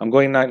 I'm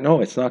going like, no,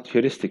 it's not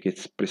heuristic,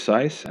 it's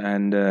precise,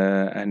 and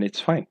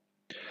it's fine.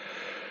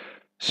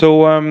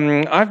 So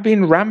I've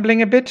been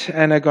rambling a bit,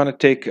 and I'm gonna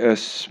take a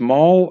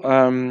small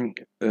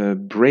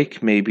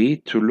break maybe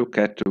to look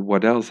at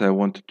what else I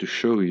wanted to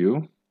show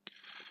you.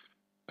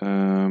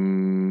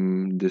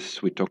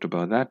 This, we talked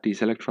about that,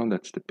 these electron,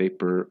 that's the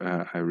paper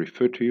I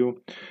referred to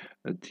you.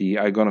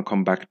 I'm gonna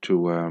come back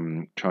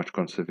to charge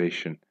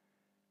conservation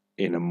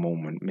in a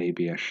moment.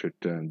 Maybe I should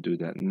do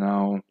that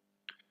now.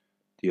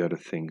 The other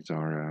things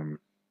are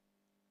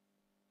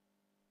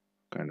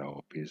kind of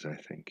obvious, I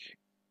think.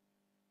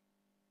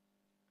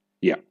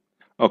 Yeah.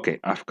 Okay,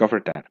 I've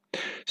covered that.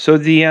 So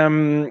the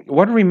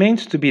what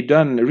remains to be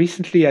done.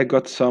 Recently, I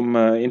got some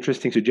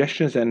interesting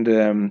suggestions,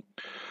 and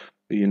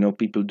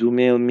people do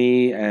mail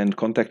me and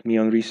contact me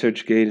on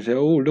ResearchGate and say,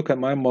 "Oh, look at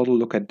my model,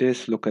 look at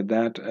this, look at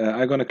that."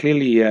 I'm gonna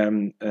clearly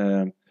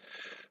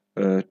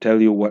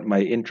tell you what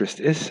my interest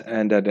is,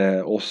 and that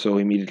also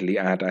immediately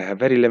add. I have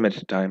very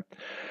limited time,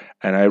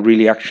 and I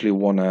really actually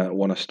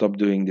wanna stop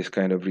doing this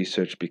kind of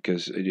research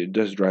because it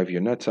does drive you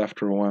nuts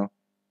after a while.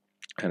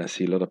 And I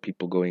see a lot of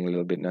people going a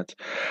little bit nuts.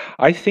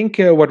 I think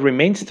what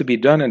remains to be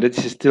done, and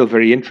this is still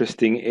very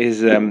interesting,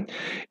 is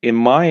in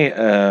my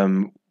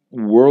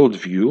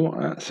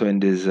worldview, so in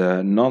this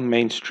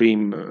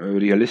non-mainstream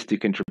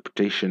realistic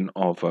interpretation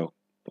of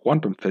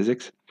quantum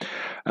physics.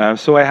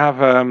 So I have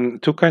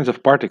two kinds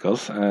of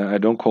particles. I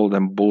don't call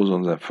them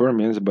bosons and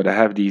fermions, but I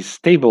have these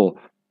stable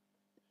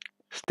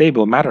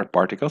matter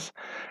particles,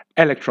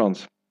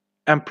 electrons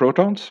and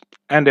protons,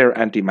 and their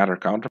antimatter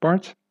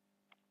counterparts,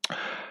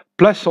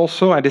 Plus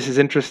also, and this is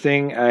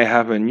interesting, I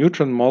have a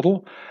neutron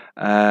model,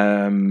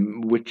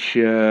 which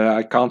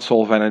I can't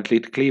solve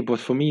analytically, but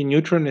for me,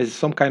 neutron is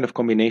some kind of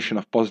combination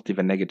of positive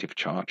and negative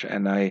charge,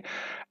 and I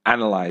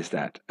analyze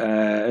that.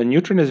 A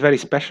neutron is very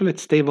special.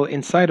 It's stable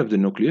inside of the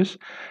nucleus,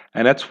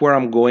 and that's where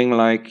I'm going,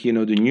 like, the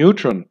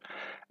neutron.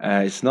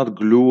 It's not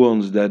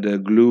gluons that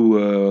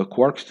glue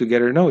quarks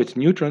together. No, it's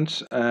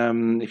neutrons.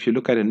 If you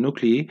look at a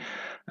nuclei,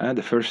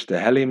 the first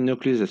helium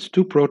nucleus, that's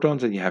 2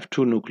 protons, and you have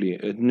 2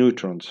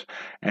 neutrons.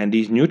 And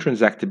these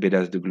neutrons act a bit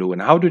as the glue.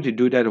 And how do they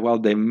do that? Well,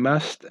 they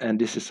must, and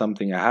this is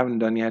something I haven't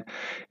done yet,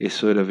 is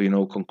sort of,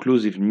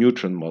 conclusive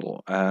neutron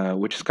model,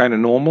 which is kind of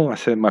normal. I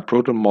said my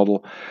proton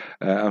model,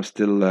 I'm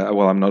still,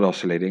 I'm not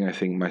oscillating. I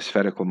think my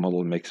spherical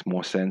model makes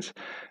more sense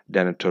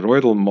than a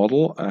toroidal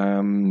model.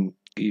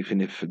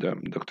 Even if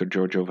Dr.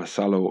 Giorgio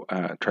Vassallo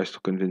tries to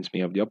convince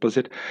me of the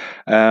opposite.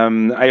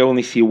 I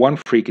only see one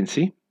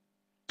frequency.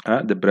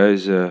 The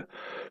Bruys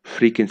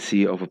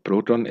frequency of a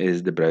proton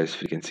is the Bruys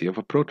frequency of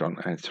a proton,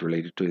 and it's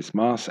related to its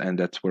mass, and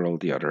that's where all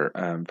the other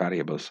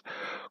variables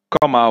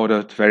come out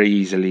of very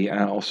easily.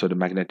 Also the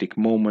magnetic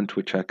moment,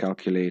 which I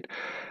calculate.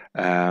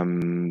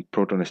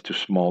 Proton is too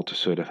small to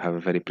sort of have a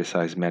very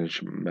precise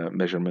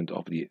measurement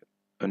of the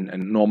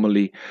and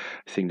normally,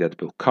 I think that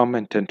will come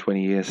in 10,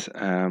 20 years.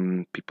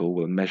 People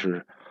will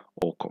measure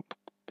or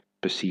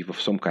perceive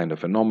of some kind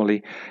of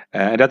anomaly,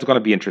 and that's going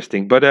to be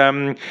interesting. But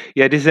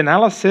this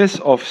analysis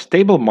of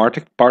stable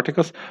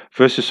particles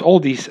versus all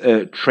these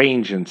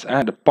transients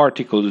and the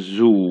particle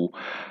zoo.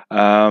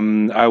 A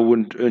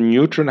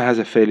neutron has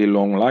a fairly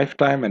long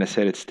lifetime, and I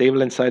said it's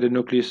stable inside the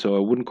nucleus, so I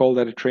wouldn't call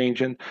that a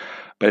transient.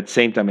 But at the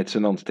same time, it's a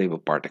non-stable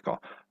particle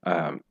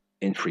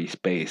in free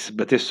space.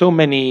 But there's so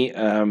many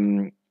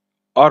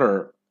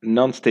other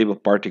non-stable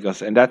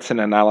particles, and that's an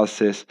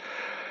analysis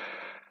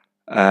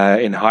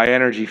in high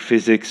energy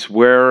physics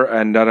where,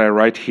 and that I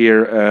write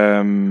here,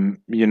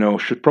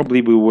 should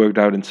probably be worked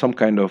out in some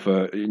kind of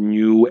a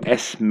new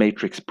S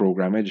matrix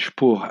program, a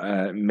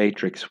Spoor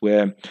matrix,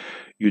 where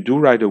you do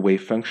write a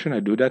wave function. I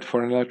do that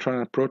for an electron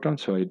and a proton,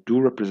 so I do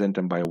represent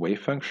them by a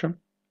wave function,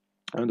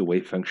 and the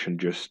wave function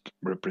just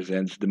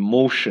represents the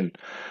motion,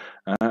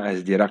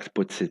 as Dirac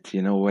puts it.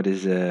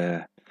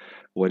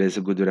 What is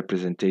a good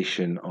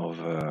representation of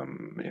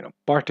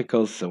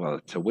particles? Well,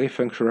 it's a wave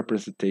function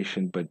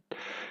representation, but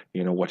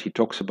what he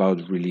talks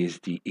about really is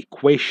the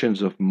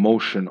equations of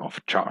motion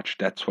of charge.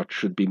 That's what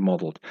should be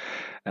modeled.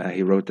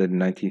 He wrote that in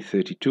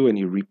 1932, and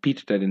he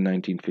repeated that in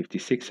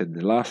 1956 at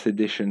the last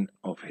edition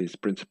of his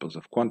Principles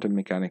of Quantum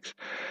Mechanics.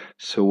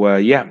 So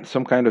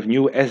some kind of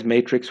new S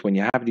matrix. When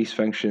you have these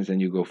functions and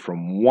you go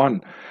from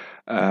one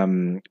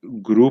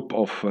group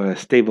of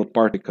stable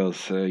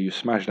particles, you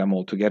smash them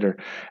all together,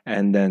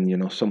 and then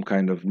some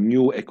kind of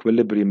new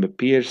equilibrium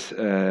appears.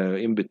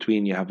 In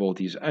between, you have all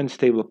these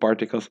unstable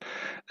particles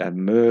that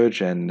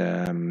merge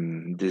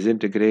and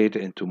disintegrate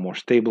into more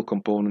stable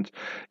components.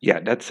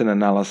 That's an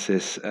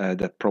analysis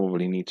that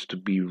probably needs to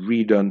be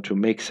redone to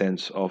make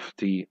sense of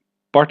the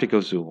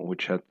particle zoo,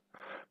 which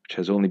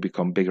has only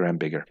become bigger and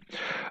bigger.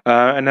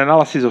 An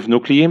analysis of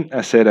nuclei.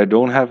 I said I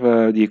don't have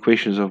the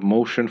equations of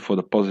motion for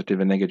the positive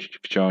and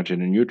negative charge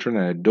in a neutron,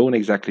 and I don't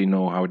exactly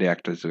know how they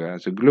act as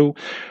a glue.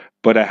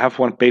 But I have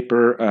one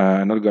paper.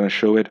 I'm not going to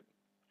show it,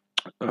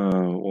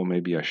 or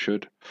maybe I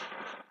should.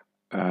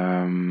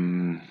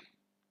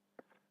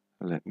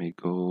 Let me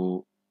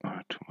go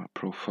to my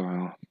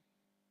profile.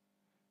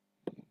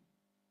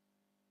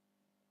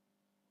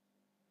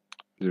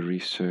 The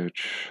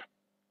research.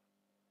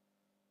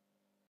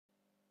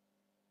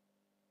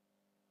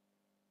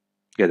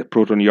 The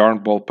proton yarn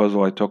ball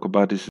puzzle I talk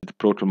about. This is the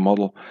proton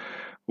model,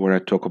 where I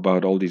talk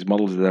about all these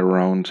models that are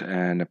around,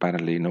 and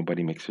apparently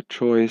nobody makes a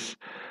choice.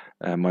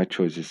 My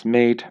choice is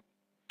made.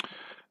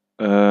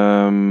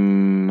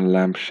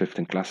 Lamp shift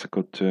in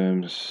classical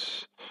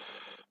terms,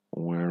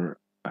 where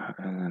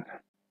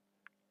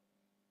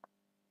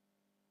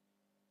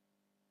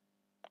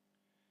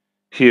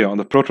here on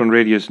the proton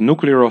radius,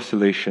 nuclear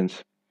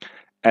oscillations,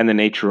 and the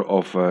nature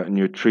of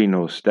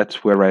neutrinos.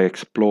 That's where I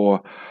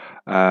explore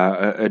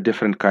a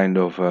different kind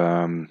of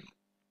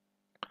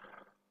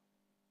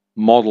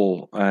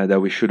model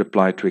that we should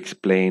apply to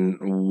explain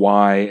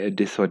why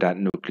this or that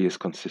nucleus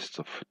consists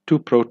of 2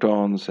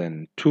 protons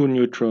and 2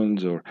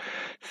 neutrons, or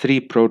 3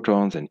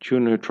 protons and 2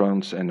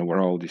 neutrons, and where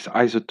all these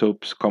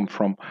isotopes come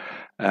from.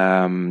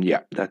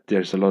 That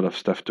there's a lot of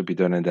stuff to be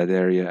done in that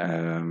area.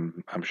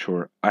 I'm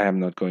sure I am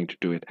not going to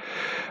do it.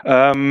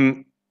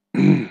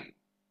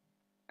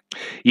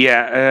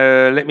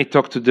 Let me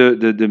talk to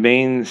the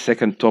main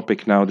second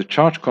topic now, the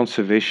charge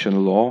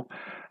conservation law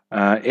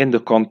in the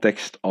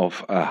context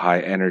of high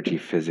energy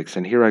physics.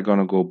 And here I'm going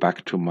to go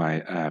back to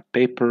my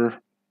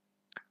paper.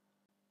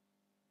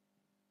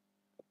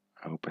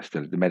 I hope I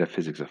still, the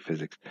metaphysics of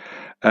physics.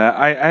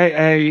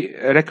 I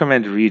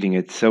recommend reading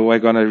it, so I'm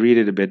going to read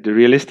it a bit. The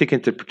realistic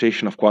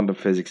interpretation of quantum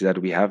physics that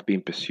we have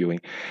been pursuing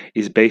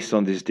is based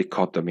on this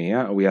dichotomy.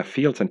 We have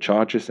fields and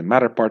charges, and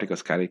matter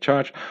particles carry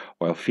charge,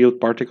 while field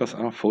particles,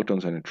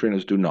 photons and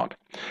neutrinos, do not.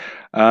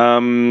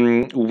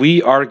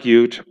 We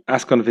argued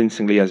as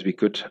convincingly as we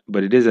could,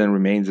 but it is and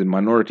remains a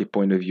minority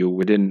point of view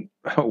within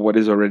what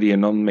is already a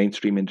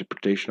non-mainstream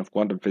interpretation of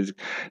quantum physics,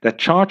 that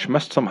charge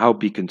must somehow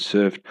be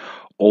conserved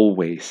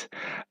always.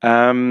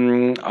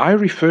 I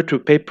refer to a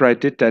paper I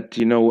did that,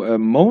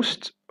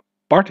 most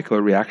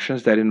particle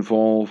reactions that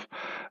involve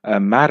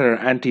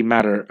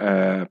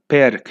matter-antimatter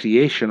pair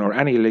creation or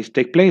annihilation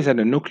take place at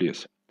a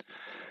nucleus,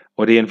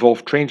 or they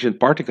involve transient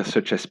particles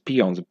such as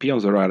pions. The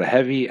pions are rather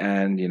heavy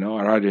and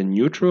are either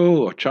neutral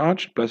or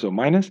charged, plus or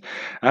minus.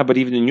 But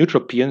even in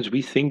neutral pions,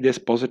 we think there's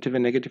positive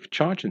and negative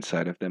charge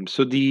inside of them.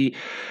 So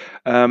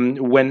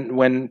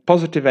when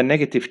positive and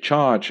negative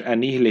charge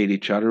annihilate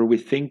each other, we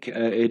think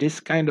it is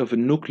kind of a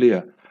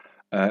nuclear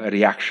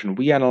reaction.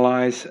 We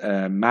analyze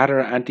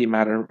matter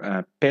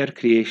antimatter pair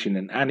creation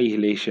and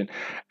annihilation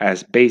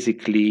as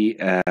basically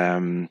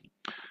a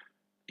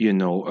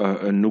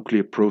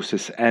nuclear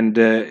process. And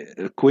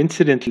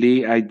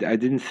coincidentally, I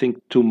didn't think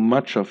too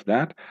much of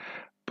that,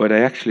 but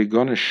I actually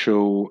gonna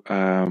show,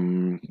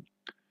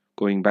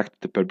 going back to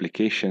the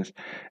publications,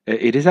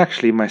 it is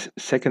actually my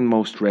second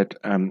most read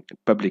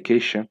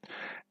publication.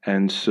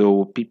 And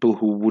so people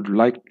who would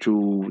like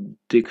to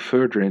dig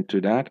further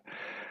into that,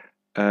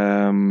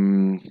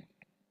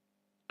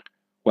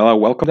 well, I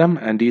welcome them.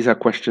 And these are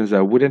questions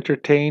I would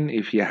entertain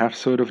if you have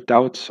sort of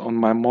doubts on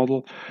my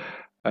model.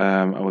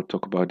 I will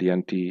talk about the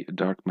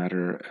anti-dark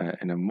matter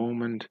in a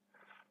moment.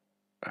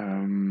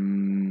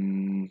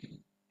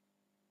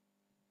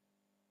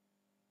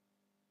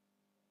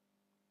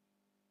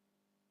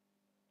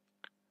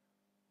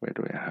 Where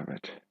do I have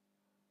it?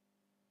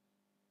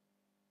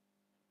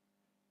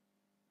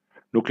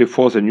 Nuclear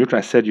force and neutron.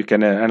 I said you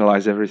can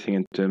analyze everything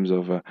in terms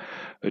of a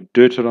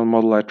deuteron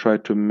model I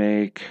tried to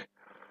make.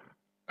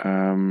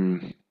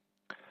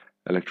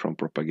 Electron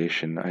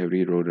propagation. I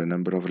rewrote a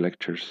number of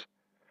lectures.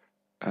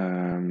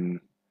 Fields.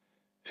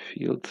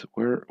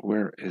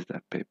 Where is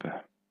that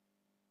paper?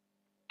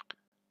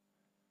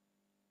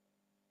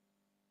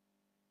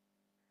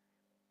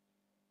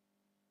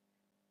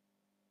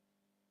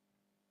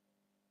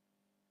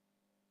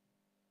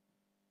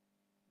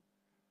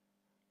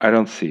 I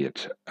don't see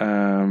it.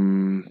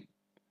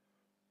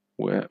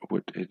 Where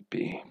would it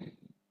be?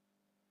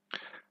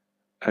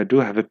 I do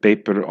have a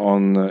paper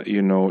on,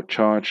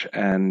 charge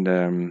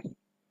and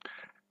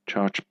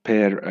charge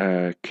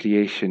pair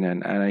creation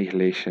and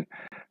annihilation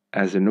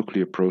as a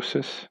nuclear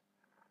process,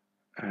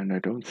 and I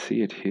don't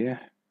see it here.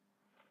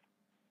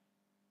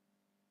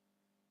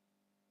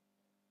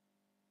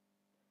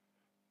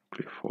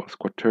 Nuclear force,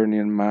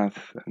 quaternion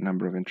math, a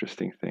number of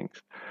interesting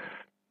things.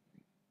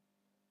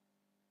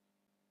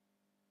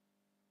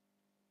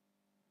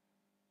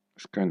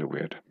 It's kind of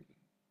weird.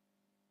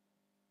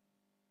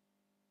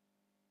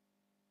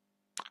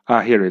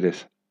 Here it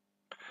is.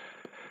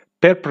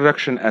 Pair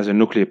production as a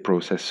nuclear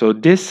process. So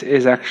this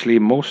is actually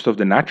most of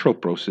the natural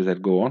processes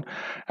that go on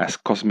as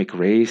cosmic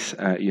rays,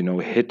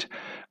 hit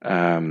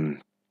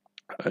an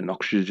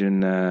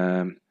oxygen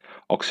or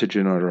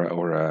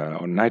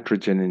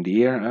nitrogen in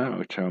the air,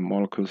 which are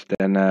molecules.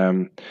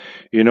 Then,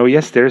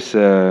 yes, there's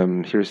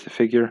here's the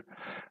figure.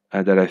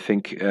 That I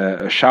think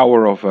a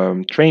shower of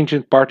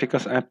transient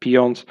particles and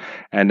pions,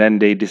 and then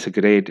they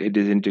disintegrate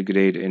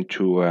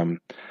into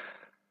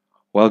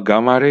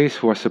gamma rays,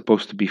 who are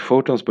supposed to be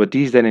photons, but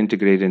these then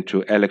integrate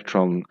into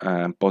electron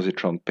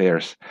positron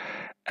pairs,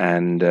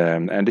 and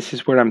this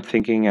is where I'm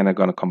thinking, and I'm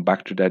going to come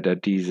back to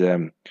that these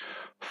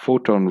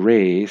photon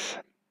rays,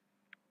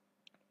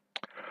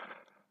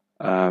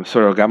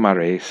 gamma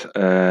rays,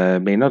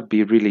 may not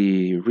be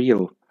really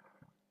real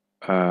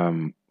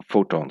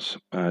photons.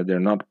 They're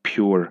not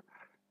pure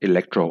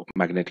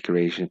electromagnetic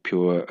radiation,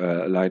 pure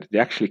light. They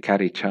actually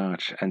carry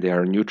charge, and they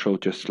are neutral,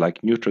 just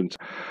like neutrons.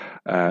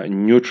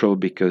 Neutral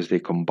because they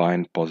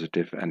combine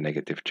positive and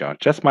negative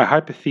charge. That's my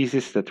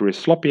hypothesis, that there is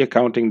sloppy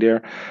accounting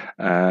there,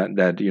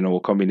 that a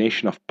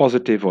combination of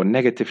positive or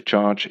negative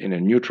charge in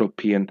a neutral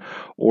pion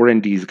or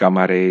in these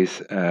gamma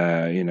rays,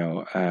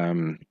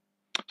 in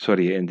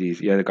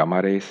these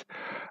gamma rays,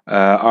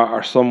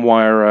 are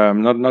somewhere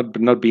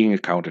not being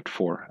accounted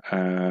for.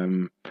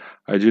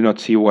 I do not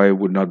see why it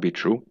would not be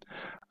true.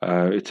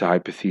 It's a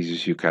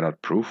hypothesis you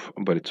cannot prove,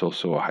 but it's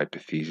also a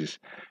hypothesis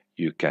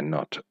you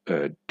cannot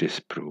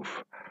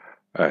disprove.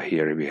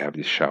 Here we have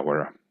this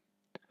shower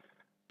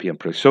PM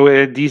process.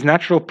 So these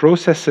natural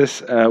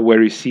processes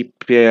where you see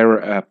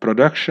pair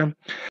production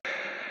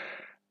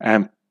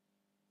and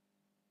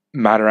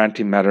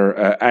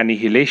matter-antimatter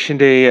annihilation,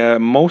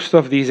 most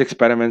of these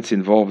experiments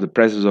involve the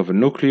presence of a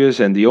nucleus,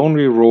 and the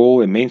only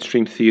role in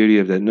mainstream theory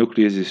of that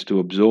nucleus is to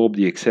absorb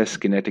the excess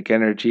kinetic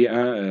energy,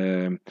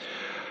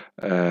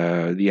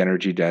 the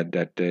energy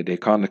that they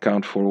can't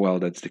account for. Well,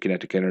 that's the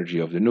kinetic energy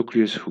of the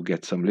nucleus, who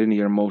gets some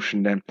linear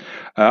motion then.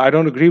 I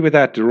don't agree with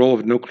that. The role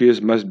of the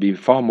nucleus must be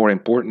far more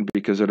important,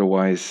 because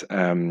otherwise,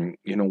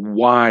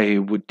 why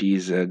would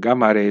these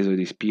gamma rays or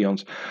these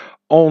pions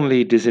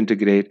only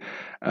disintegrate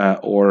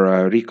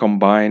or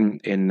recombine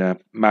in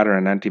matter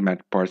and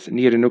antimatter parts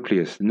near the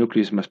nucleus. The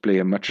nucleus must play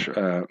a much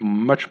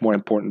more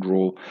important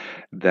role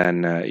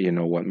than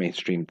what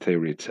mainstream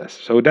theory it says.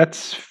 So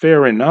that's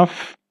fair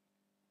enough.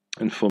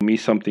 And for me,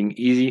 something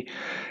easy.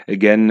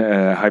 Again,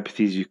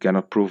 hypothesis you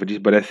cannot prove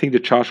it, but I think the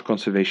charge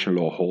conservation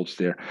law holds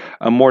there.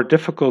 A more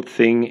difficult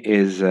thing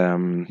is,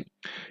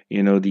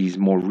 these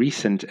more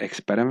recent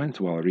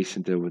experiments. Well,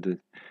 recent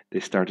they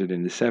started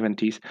in the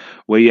 70s,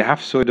 where you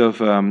have sort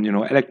of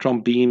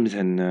electron beams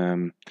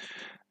and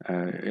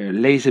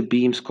laser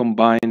beams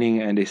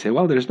combining, and they say,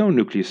 well, there's no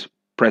nucleus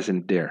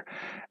present there,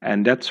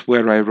 and that's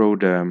where I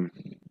wrote a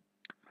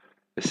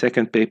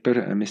second paper,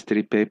 a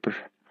mystery paper.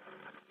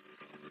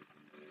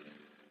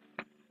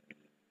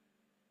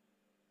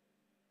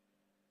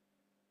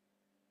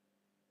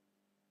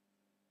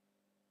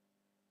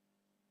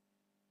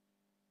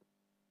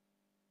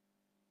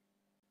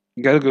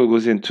 Galgo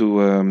goes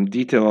into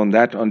detail on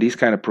that, on these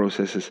kind of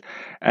processes,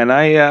 and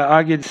I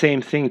argued the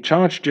same thing.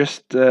 Charge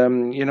just,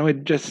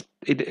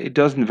 it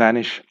doesn't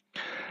vanish,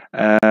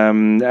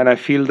 and I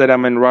feel that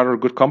I'm in rather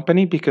good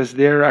company, because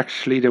there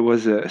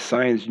was a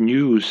Science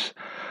News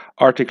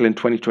article in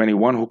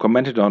 2021 who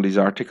commented on these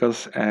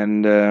articles,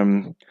 and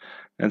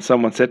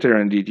someone said there,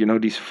 indeed,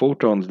 these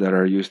photons that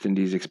are used in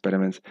these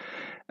experiments,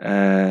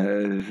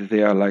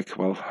 they are like,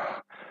 well,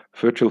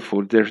 virtual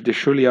photons. They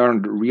surely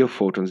aren't real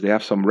photons. They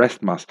have some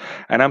rest mass.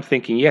 And I'm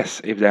thinking, yes,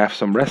 if they have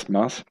some rest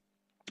mass,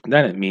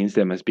 then it means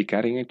they must be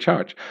carrying a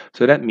charge.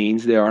 So that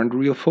means they aren't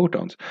real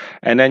photons.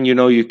 And then,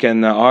 you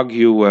can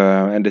argue,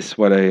 and this is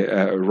what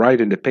I write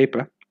in the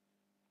paper.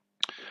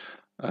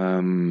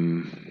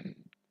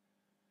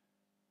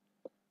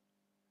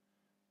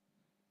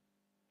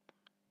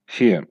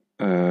 Here.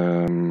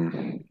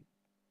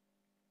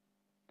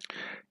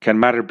 Can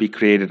matter be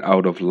created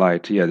out of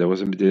light? Yeah, there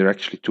are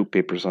actually two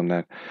papers on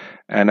that,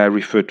 and I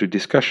refer to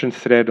discussion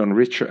thread on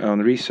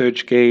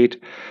ResearchGate.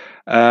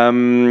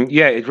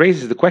 It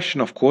raises the question,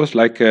 of course,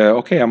 like,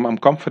 okay, I'm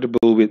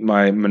comfortable with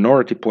my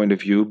minority point of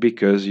view,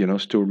 because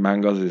Stuart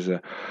Mangels is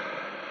a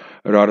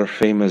rather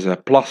famous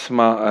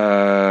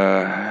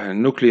plasma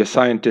nuclear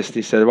scientist.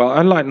 He said, well,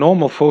 unlike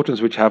normal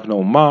photons which have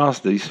no mass,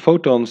 these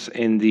photons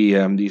in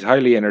these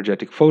highly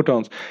energetic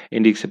photons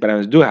in the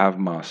experiments do have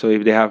mass. So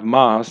if they have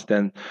mass,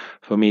 then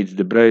for me it's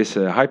the Breuil's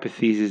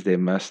hypothesis. They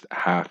must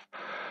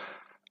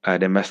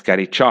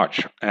carry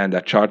charge, and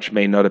that charge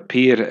may not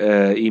appear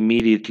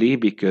immediately,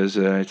 because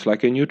it's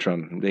like a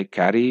neutron. They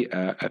carry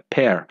a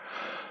pair,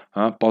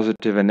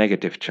 positive and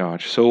negative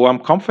charge. So I'm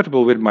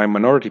comfortable with my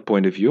minority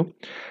point of view.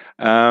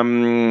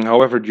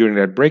 However, during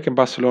that break in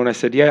Barcelona, I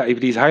said, yeah, if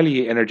these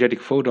highly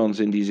energetic photons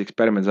in these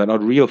experiments are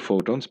not real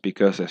photons,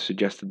 because as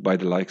suggested by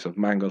the likes of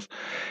Mangels,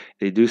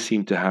 they do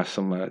seem to have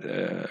some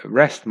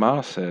rest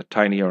mass,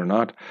 tiny or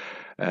not.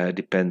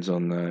 Depends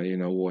on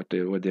what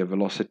their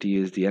velocity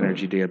is, the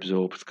energy they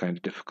absorb. It's kind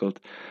of difficult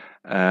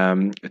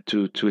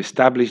to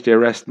establish their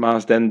rest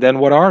mass. Then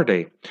what are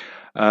they?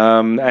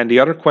 And the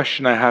other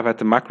question I have at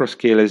the macro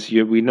scale is,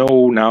 we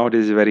know now,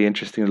 this is very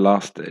interesting, the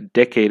last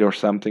decade or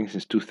something,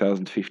 since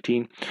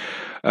 2015,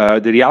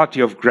 the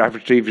reality of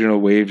gravitational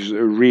waves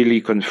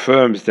really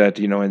confirms that,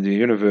 in the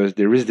universe,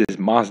 there is this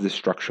mass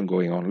destruction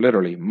going on,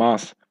 literally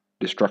mass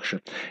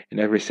destruction in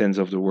every sense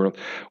of the word,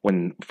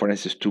 when, for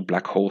instance, two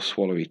black holes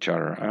swallow each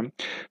other.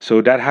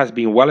 So that has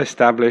been well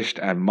established,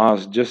 and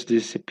mass just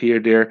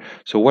disappeared there.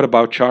 So what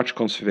about charge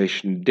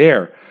conservation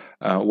there?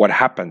 What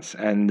happens?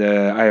 And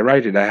I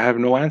write it. I have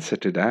no answer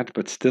to that,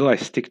 but still I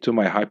stick to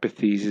my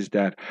hypothesis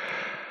that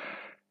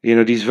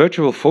these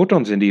virtual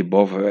photons in the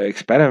above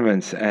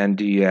experiments, and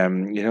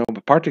the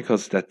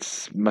particles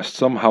that must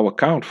somehow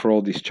account for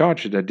all these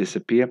charges that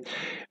disappear,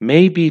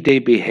 maybe they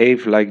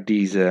behave like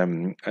these,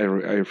 I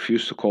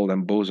refuse to call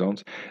them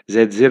bosons,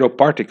 Z0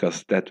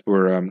 particles that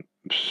were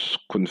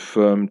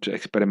confirmed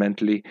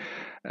experimentally.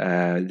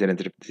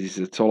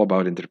 It's all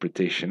about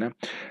interpretation.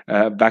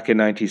 Back in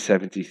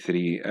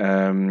 1973,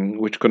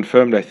 which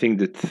confirmed, I think,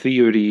 the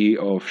theory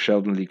of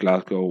Sheldon Lee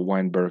Glasgow,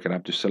 Weinberg, and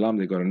Abdus Salam.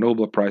 They got a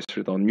Nobel Prize for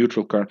it on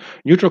neutral current.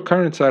 Neutral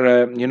currents are,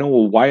 a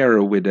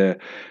wire with a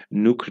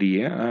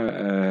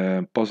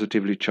nuclei,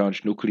 positively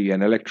charged nuclei,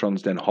 and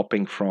electrons then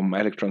hopping from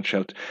electron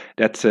shell.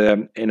 That's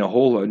in a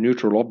whole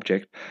neutral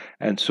object.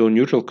 And so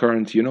neutral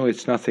current,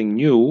 it's nothing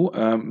new,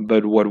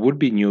 but what would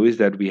be new is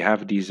that we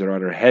have these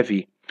rather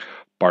heavy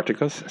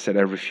particles. I said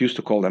I refuse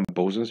to call them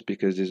bosons,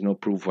 because there's no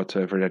proof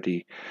whatsoever that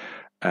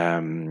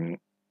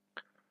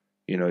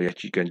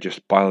that you can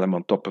just pile them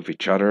on top of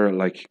each other,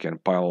 like you can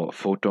pile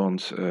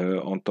photons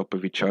on top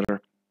of each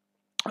other,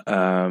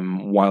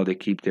 while they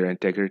keep their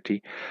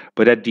integrity.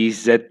 But that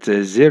these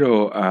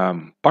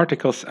Z0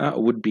 particles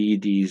would be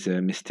these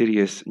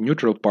mysterious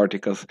neutral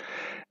particles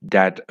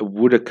that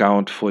would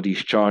account for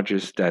these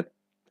charges that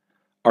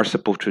are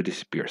supposed to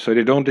disappear. So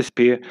they don't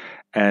disappear,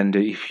 and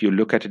if you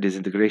look at the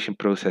disintegration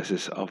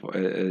processes of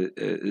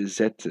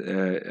Z,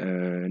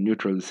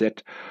 neutral Z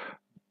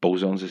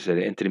bosons, is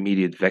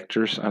intermediate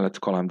vectors, let's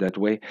call them that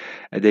way.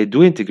 They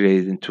do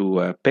integrate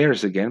into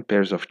pairs again,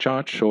 pairs of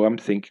charge. So I'm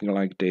thinking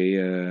like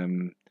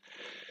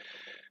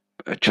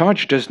a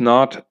charge does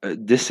not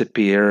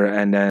disappear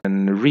and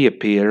then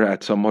reappear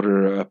at some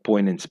other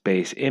point in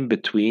space. In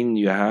between,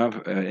 you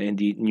have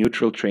indeed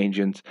neutral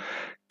transients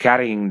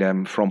carrying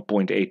them from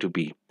point A to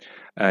B.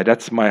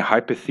 That's my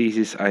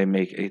hypothesis.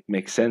 It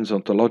makes sense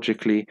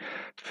ontologically,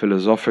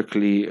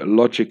 philosophically,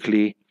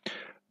 logically,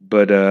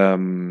 but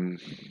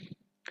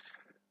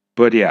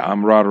yeah,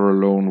 I'm rather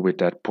alone with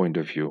that point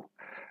of view.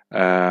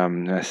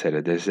 I said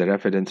it. Is there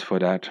evidence for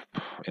that?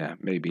 Yeah,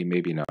 maybe,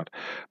 maybe not.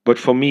 But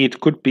for me,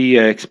 it could be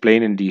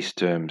explained in these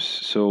terms.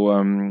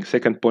 So,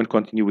 second point,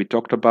 continue. We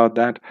talked about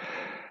that.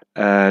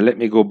 Let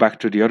me go back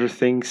to the other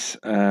things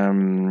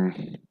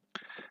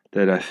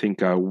that I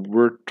think are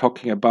worth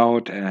talking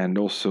about, and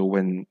also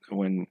when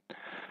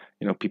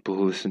people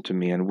who listen to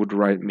me and would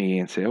write me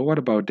and say, "Oh, what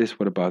about this?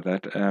 What about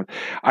that?"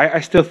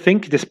 I still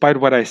think, despite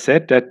what I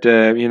said, that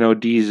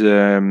these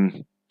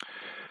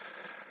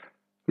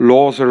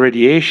laws of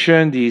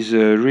radiation, these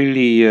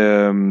really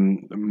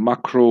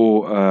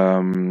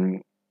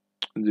macro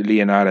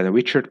Leonard and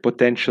Richard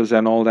potentials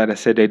and all that, I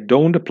said they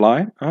don't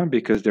apply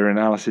because their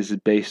analysis is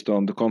based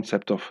on the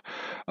concept of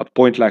a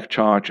point-like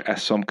charge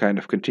as some kind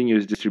of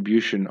continuous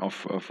distribution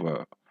of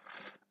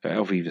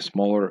even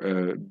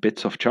smaller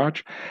bits of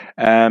charge.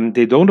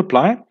 They don't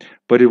apply,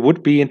 but it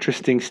would be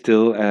interesting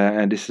still,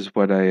 and this is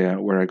where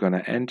I'm going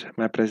to end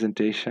my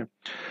presentation.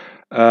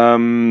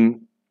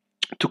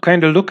 To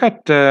kind of look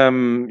at,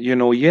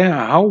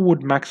 how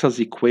would Maxwell's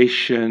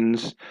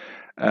equations,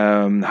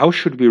 how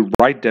should we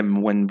write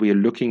them when we're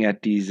looking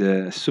at these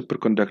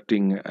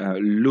superconducting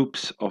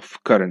loops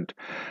of current?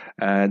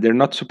 They're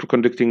not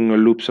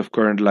superconducting loops of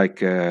current like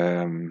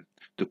the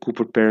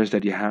Cooper pairs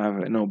that you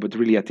have, no, but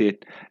really at the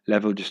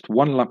level, just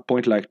one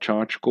point-like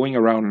charge going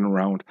around and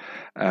around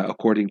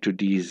according to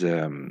these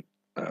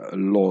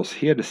laws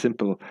here, the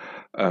simple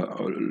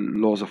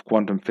laws of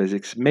quantum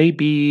physics.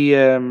 Maybe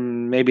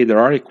there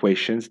are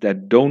equations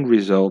that don't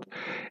result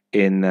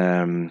in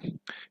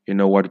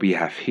what we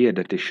have here,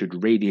 that they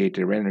should radiate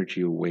their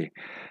energy away.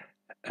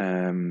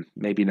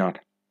 Maybe not.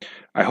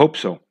 I hope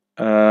so.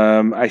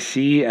 I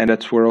see, and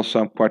that's where also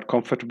I'm quite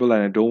comfortable,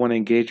 and I don't want to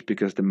engage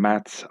because the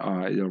maths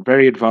are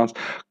very advanced.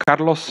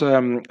 Carlos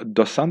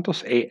Dos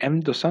Santos, A.M.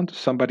 Dos Santos,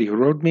 somebody who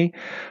wrote me,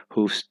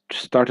 who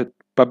started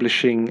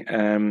publishing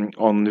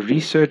on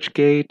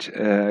ResearchGate.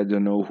 I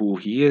don't know who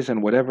he is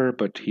and whatever,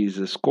 but his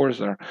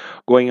scores are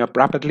going up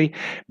rapidly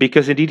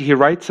because indeed he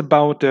writes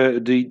about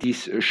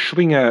these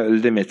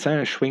Schrödinger limits.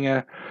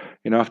 Schrödinger,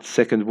 after the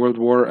Second World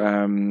War,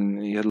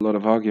 he had a lot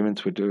of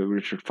arguments with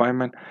Richard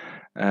Feynman.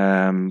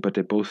 But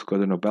they both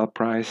got a Nobel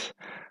Prize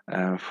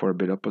for a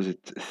bit opposite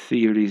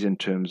theories in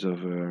terms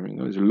of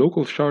is it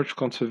local charge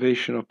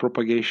conservation or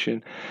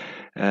propagation,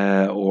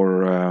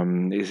 or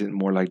is it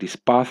more like this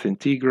path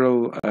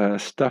integral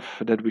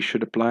stuff that we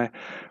should apply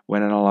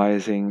when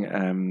analyzing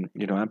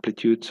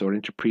amplitudes or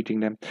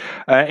interpreting them?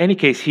 Any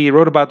case, he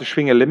wrote about the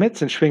Schrödinger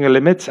limits, and Schrödinger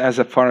limits, as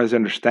far as I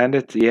understand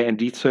it,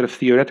 indeed sort of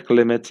theoretical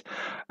limits,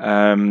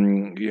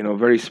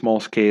 very small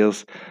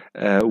scales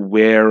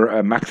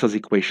where Maxwell's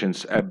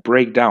equations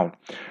break down.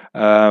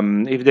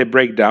 If they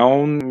break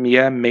down,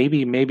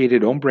 maybe they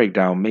don't break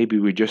down. Maybe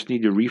we just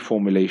need a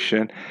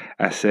reformulation,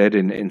 as said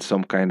in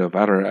some kind of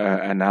other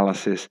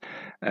analysis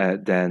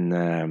than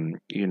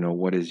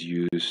what is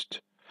used.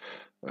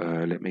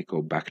 Let me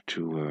go back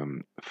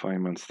to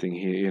Feynman's thing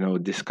here.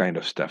 This kind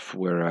of stuff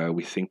where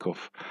we think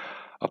of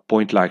a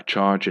point-like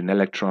charge, an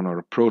electron or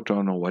a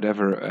proton or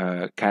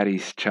whatever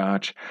carries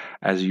charge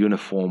as a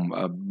uniform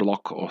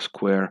block or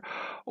square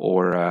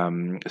or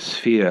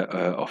sphere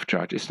of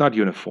charge. It's not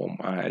uniform.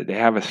 They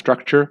have a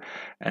structure,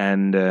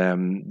 and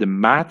the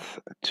math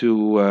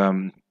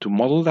to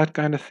model that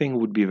kind of thing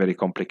would be very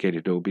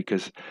complicated, though,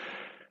 because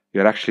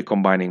you're actually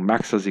combining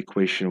Maxwell's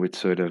equation with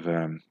sort of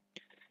a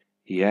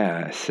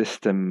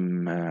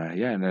system,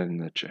 and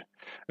then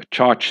a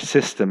charge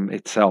system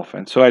itself.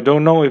 And so I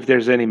don't know if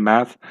there's any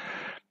math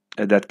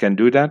that can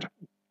do that.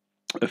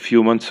 A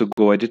few months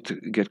ago, I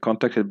did get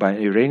contacted by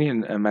an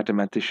Iranian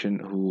mathematician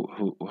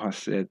who has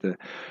said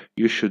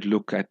you should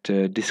look at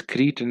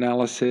discrete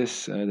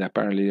analysis.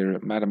 Apparently, there are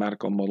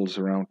mathematical models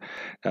around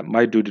that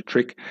might do the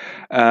trick,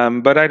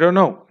 but I don't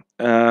know.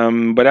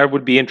 But that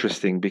would be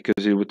interesting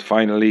because it would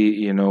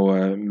finally,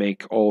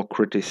 make all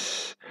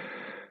critics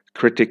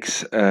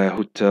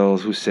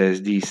who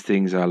says these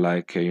things are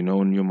like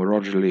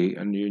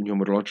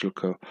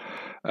numerological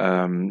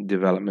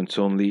developments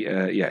only,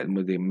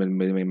 they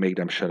make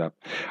them shut up.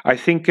 I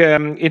think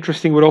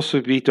interesting would also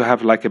be to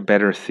have like a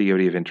better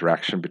theory of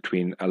interaction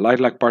between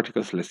light-like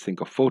particles. Let's think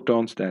of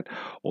photons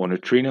or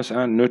neutrinos,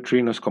 and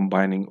neutrinos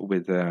combining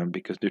with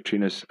because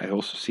neutrinos, I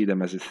also see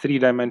them as a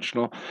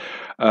three-dimensional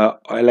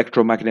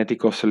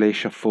electromagnetic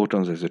oscillation,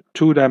 photons as a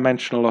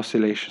two-dimensional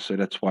oscillation. So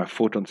that's why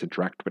photons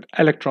interact with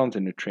electrons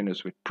and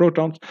neutrinos with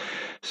protons.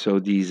 So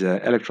these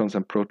electrons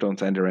and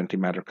protons and their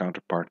antimatter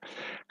counterpart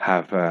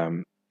have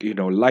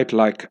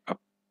light-like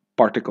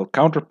particle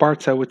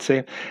counterparts, I would say.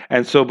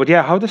 And so, but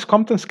yeah, how does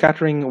Compton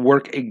scattering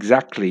work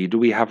exactly? Do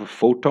we have a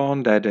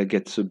photon that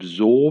gets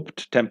absorbed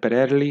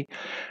temporarily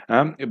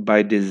by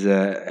this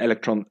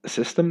electron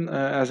system,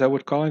 as I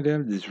would call it,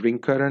 this ring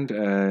current?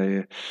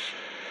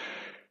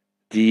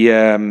 The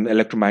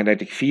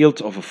electromagnetic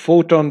field of a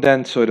photon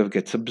then sort of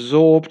gets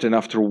absorbed, and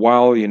after a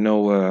while,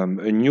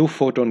 a new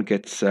photon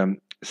gets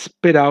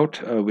spit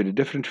out with a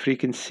different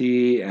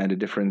frequency, and the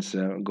difference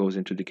goes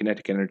into the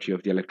kinetic energy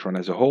of the electron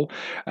as a whole.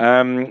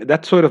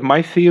 That's sort of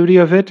my theory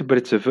of it, but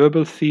it's a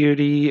verbal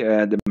theory.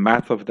 The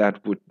math of that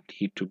would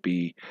need to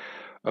be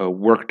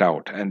worked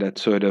out, and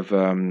that's sort of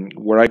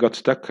where I got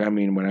stuck. I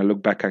mean, when I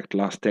look back at the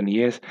last 10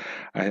 years,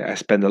 I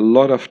spent a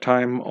lot of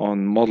time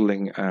on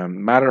modeling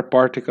matter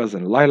particles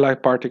and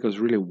light particles.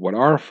 Really, what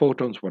are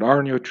photons, what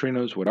are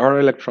neutrinos, what are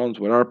electrons,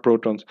 what are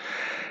protons?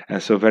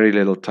 And so very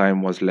little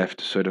time was left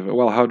to sort of,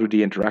 well, how do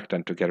they interact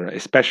then together,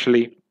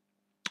 especially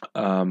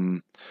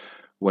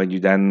when you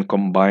then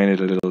combine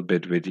it a little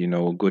bit with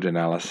good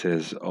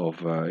analysis of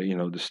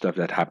the stuff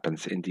that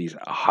happens in these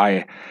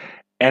high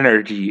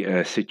energy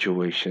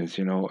situations,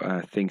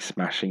 things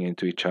smashing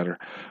into each other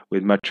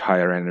with much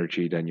higher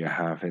energy than you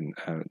have in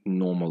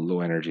normal low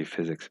energy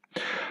physics.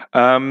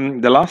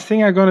 The last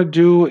thing I'm going to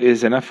do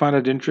is, and I find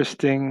it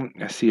interesting,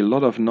 I see a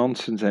lot of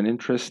nonsense and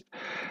interest,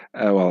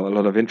 a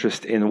lot of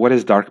interest in what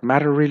is dark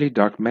matter really,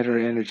 dark matter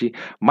energy.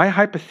 My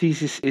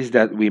hypothesis is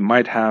that we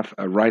might have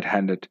a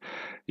right-handed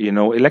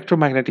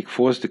electromagnetic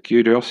force. The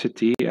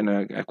curiosity, and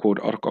I quote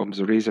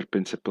Occam's razor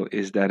principle,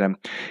 is that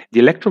the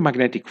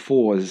electromagnetic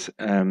force,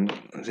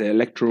 the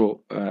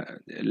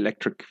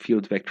electric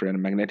field vector and a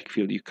magnetic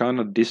field, you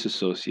cannot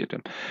disassociate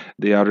them.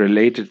 They are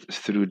related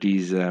through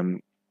these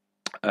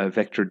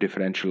vector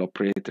differential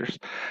operators,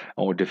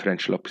 or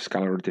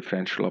scalar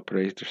differential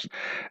operators.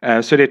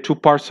 So they're two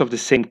parts of the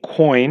same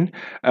coin.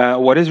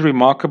 What is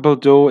remarkable,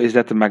 though, is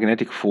that the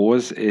magnetic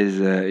force is,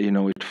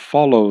 it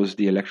follows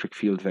the electric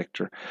field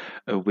vector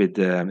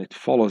it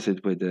follows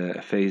it with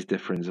a phase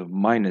difference of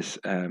minus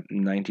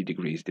 90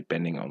 degrees,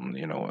 depending on,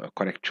 a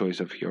correct choice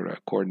of your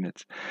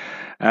coordinates.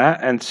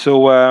 And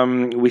so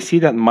we see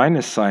that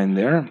minus sign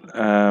there.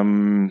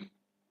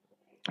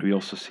 We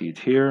also see it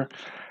here.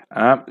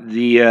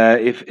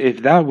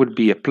 If that would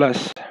be a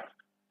plus,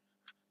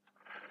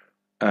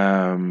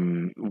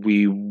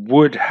 we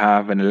would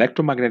have an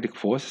electromagnetic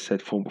force.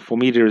 Said for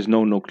me, there is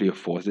no nuclear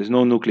force. There's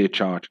no nuclear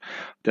charge.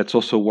 That's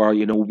also where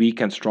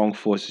weak and strong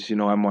forces.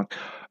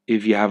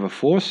 If you have a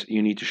force,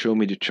 you need to show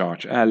me the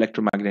charge.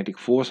 Electromagnetic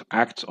force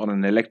acts on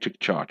an electric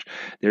charge.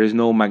 There is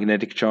no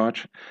magnetic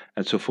charge,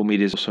 and so for me,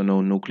 there's also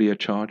no nuclear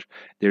charge.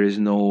 There's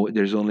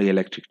only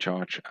electric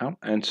charge.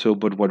 And so,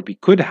 but what we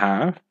could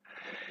have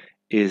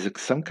is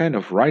some kind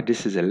of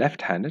this is a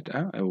left-handed,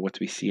 what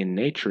we see in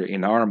nature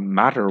in our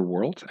matter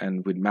world,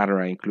 and with matter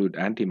I include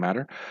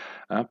antimatter,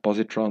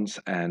 positrons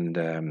and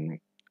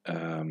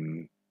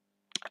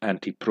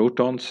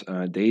antiprotons.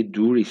 They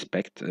do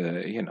respect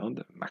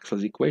the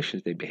Maxwell's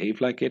equations. They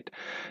behave like it.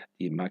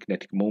 The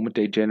magnetic moment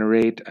they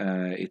generate,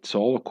 it's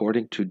all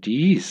according to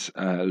these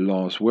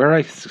laws, where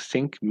I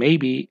think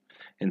maybe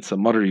in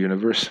some other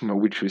universe,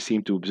 which we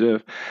seem to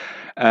observe,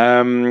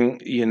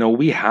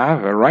 we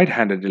have a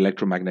right-handed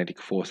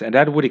electromagnetic force, and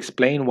that would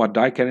explain what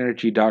dark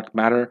energy, dark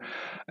matter,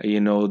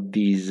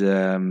 these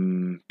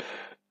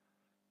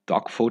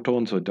dark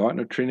photons or dark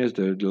neutrinos,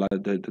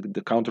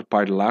 the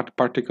counterpart light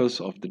particles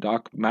of the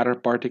dark matter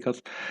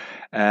particles,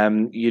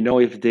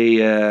 if they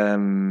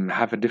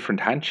have a different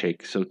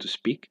handshake, so to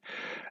speak,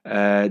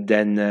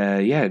 then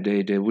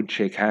they would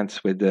shake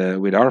hands with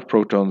our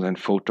protons and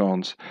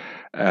photons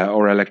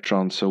or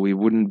electrons, so we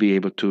wouldn't be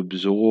able to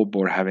absorb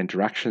or have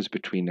interactions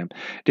between them.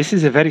 This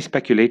is a very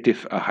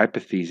speculative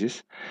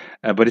hypothesis,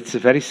 but it's a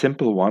very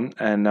simple one,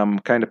 and I'm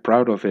kind of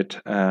proud of it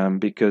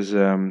because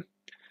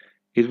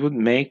it would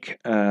make,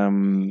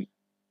 that's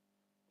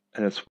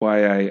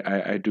why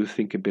I do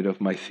think a bit of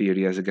my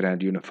theory as a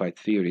grand unified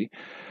theory.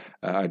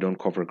 I don't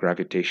cover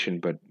gravitation,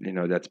 but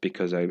that's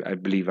because I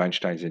believe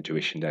Einstein's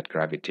intuition that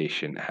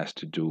gravitation has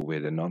to do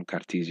with a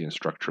non-Cartesian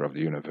structure of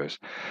the universe.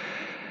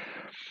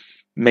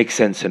 Makes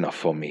sense enough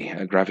for me.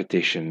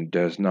 Gravitation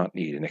does not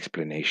need an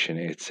explanation.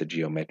 It's a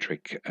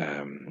geometric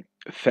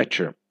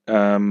feature.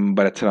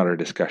 But it's another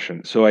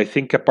discussion. So I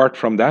think apart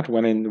from that,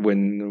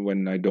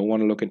 when I don't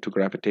want to look into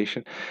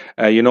gravitation,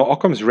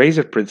 Occam's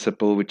razor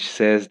principle, which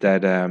says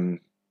that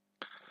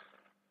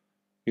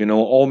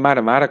all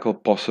mathematical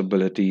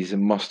possibilities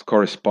must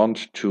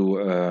correspond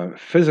to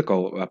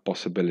physical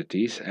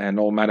possibilities, and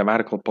all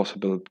mathematical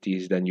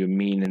possibilities then you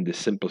mean in the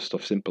simplest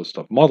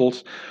of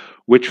models,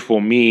 which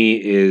for me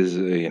is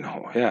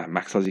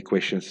Maxwell's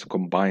equations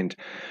combined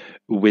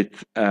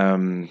with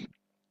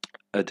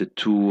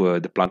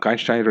the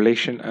Planck-Einstein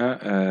relation,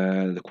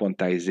 the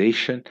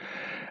quantization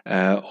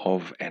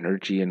of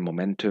energy and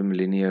momentum,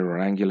 linear or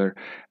angular,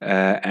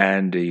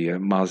 and the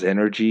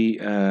mass-energy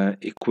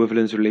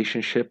equivalence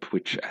relationship,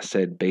 which I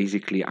said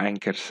basically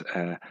anchors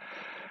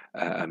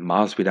a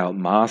mass without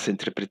mass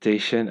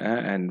interpretation,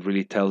 and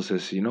really tells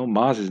us,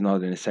 mass is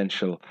not an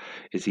essential,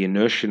 it's the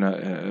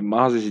inertia,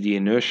 mass is the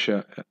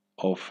inertia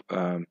of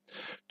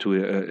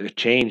to a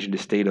change in the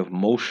state of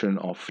motion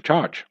of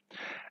charge.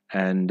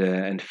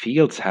 And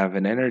fields have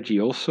an energy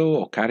also,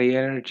 or carry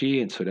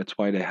energy, and so that's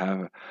why they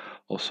have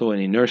also an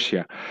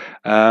inertia.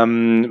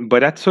 But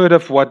that's sort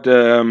of what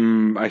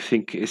I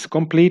think is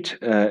complete,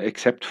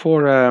 except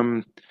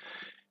for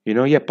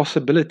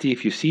possibility.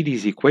 If you see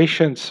these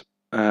equations,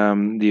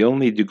 the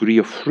only degree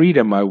of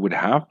freedom I would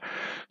have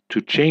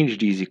to change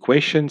these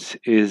equations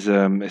is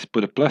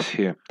put a plus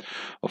here.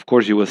 Of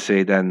course, you will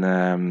say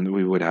then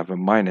we would have a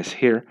minus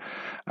here.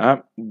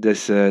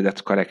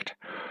 That's correct.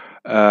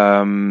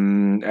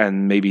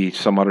 And maybe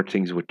some other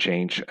things would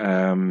change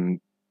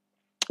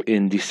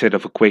in this set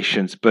of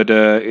equations. But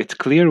it's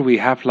clear we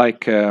have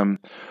like a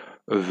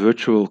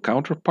virtual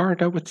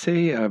counterpart, I would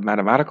say, a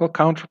mathematical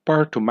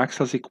counterpart to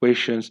Maxwell's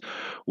equations,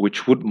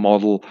 which would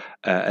model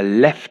a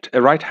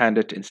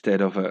right-handed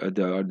instead of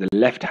the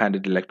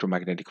left-handed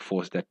electromagnetic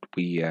force that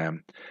we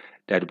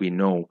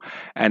know,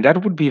 and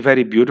that would be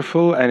very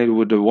beautiful, and it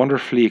would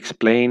wonderfully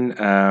explain,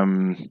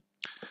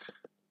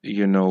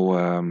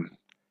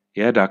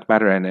 dark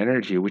matter and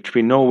energy, which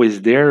we know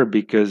is there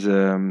because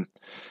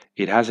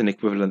it has an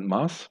equivalent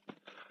mass.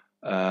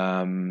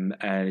 And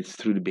it's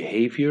through the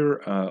behavior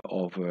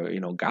of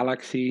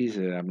galaxies.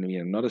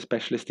 I'm not a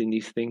specialist in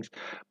these things,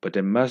 but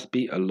there must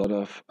be a lot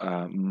of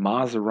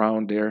mass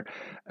around there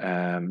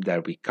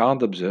that we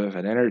can't observe,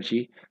 an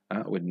energy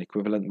with an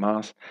equivalent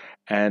mass,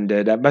 and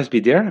that must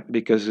be there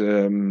because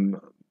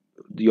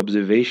the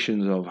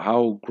observations of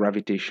how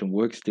gravitation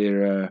works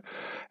there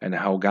and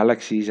how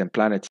galaxies and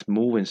planets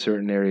move in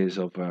certain areas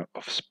of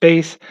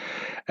space.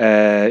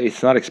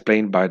 It's not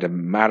explained by the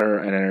matter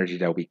and energy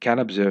that we can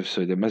observe,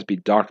 so there must be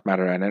dark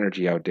matter and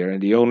energy out there.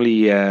 And the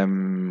only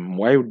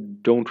why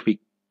don't we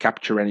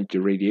capture any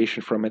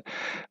radiation from it?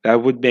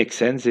 That would make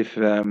sense if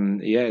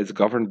it's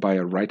governed by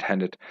a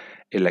right-handed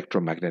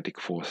electromagnetic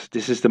force.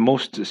 This is the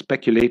most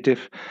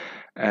speculative,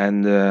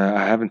 and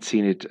I haven't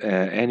seen it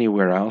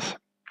anywhere else.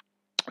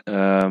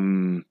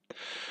 I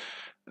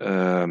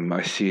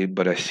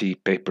see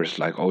papers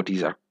like,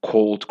 these are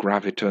cold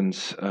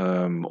gravitons,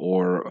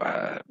 or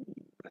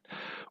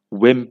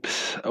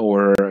WIMPs,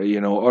 or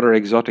other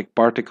exotic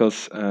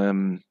particles.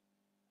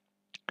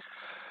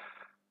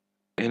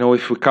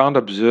 If we can't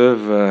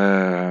observe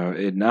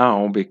it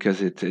now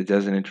because it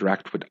doesn't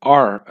interact with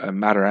our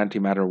matter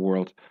antimatter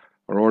world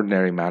or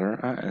ordinary matter,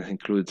 it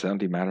includes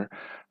antimatter,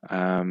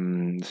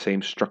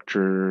 same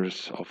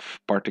structures of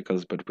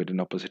particles but with an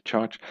opposite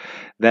charge,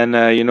 then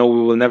we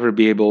will never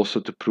be able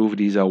also to prove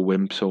these are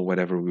WIMPs or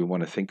whatever we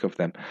want to think of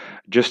them.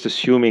 Just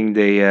assuming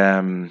they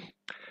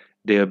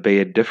obey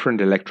a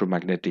different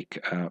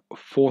electromagnetic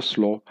force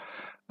law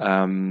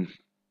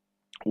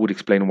would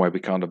explain why we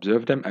can't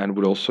observe them, and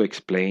would also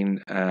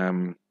explain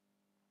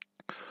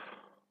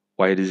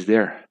why it is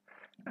there.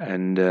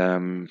 And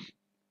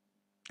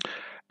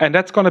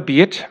that's gonna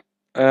be it.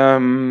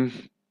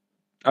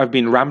 I've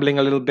been rambling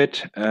a little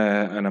bit,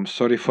 and I'm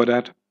sorry for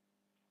that,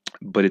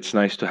 but it's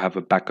nice to have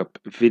a backup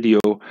video.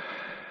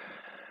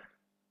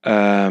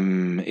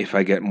 If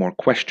I get more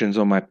questions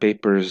on my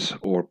papers,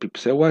 or people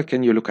say, well,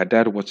 can you look at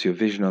that? What's your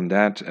vision on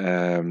that?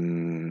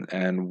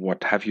 And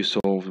what have you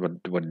solved?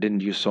 What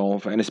didn't you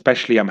solve? And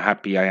especially, I'm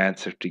happy I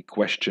answered the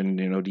question,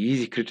 the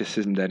easy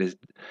criticism that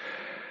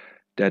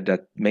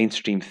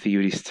mainstream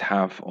theorists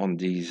have on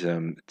these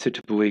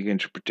Zitterbewegung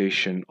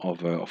interpretation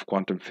of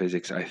quantum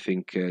physics. I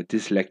think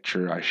this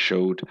lecture I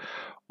showed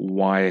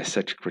why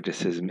such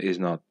criticism is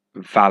not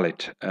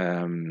valid,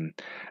 and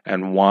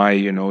why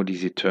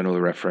these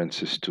eternal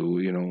references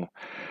to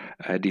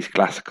these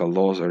classical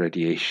laws of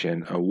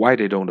radiation, why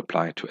they don't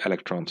apply to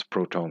electrons,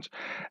 protons,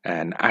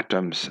 and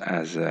atoms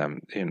as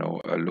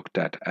looked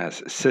at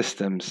as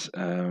systems,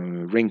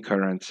 ring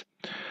currents,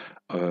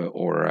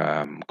 or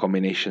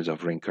combinations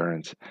of ring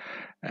currents.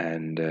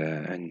 And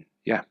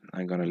yeah,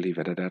 I'm gonna leave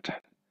it at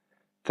that.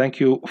 Thank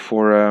you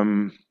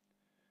for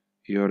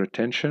your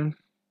attention.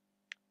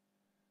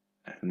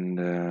 And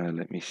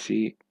let me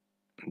see.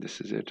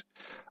 This is it.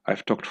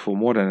 I've talked for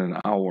more than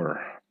an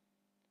hour,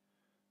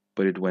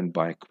 but it went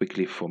by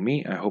quickly for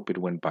me. I hope it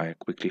went by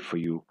quickly for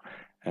you.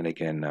 And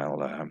again,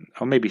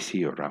 I'll maybe see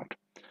you around.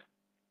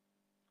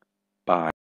 Bye.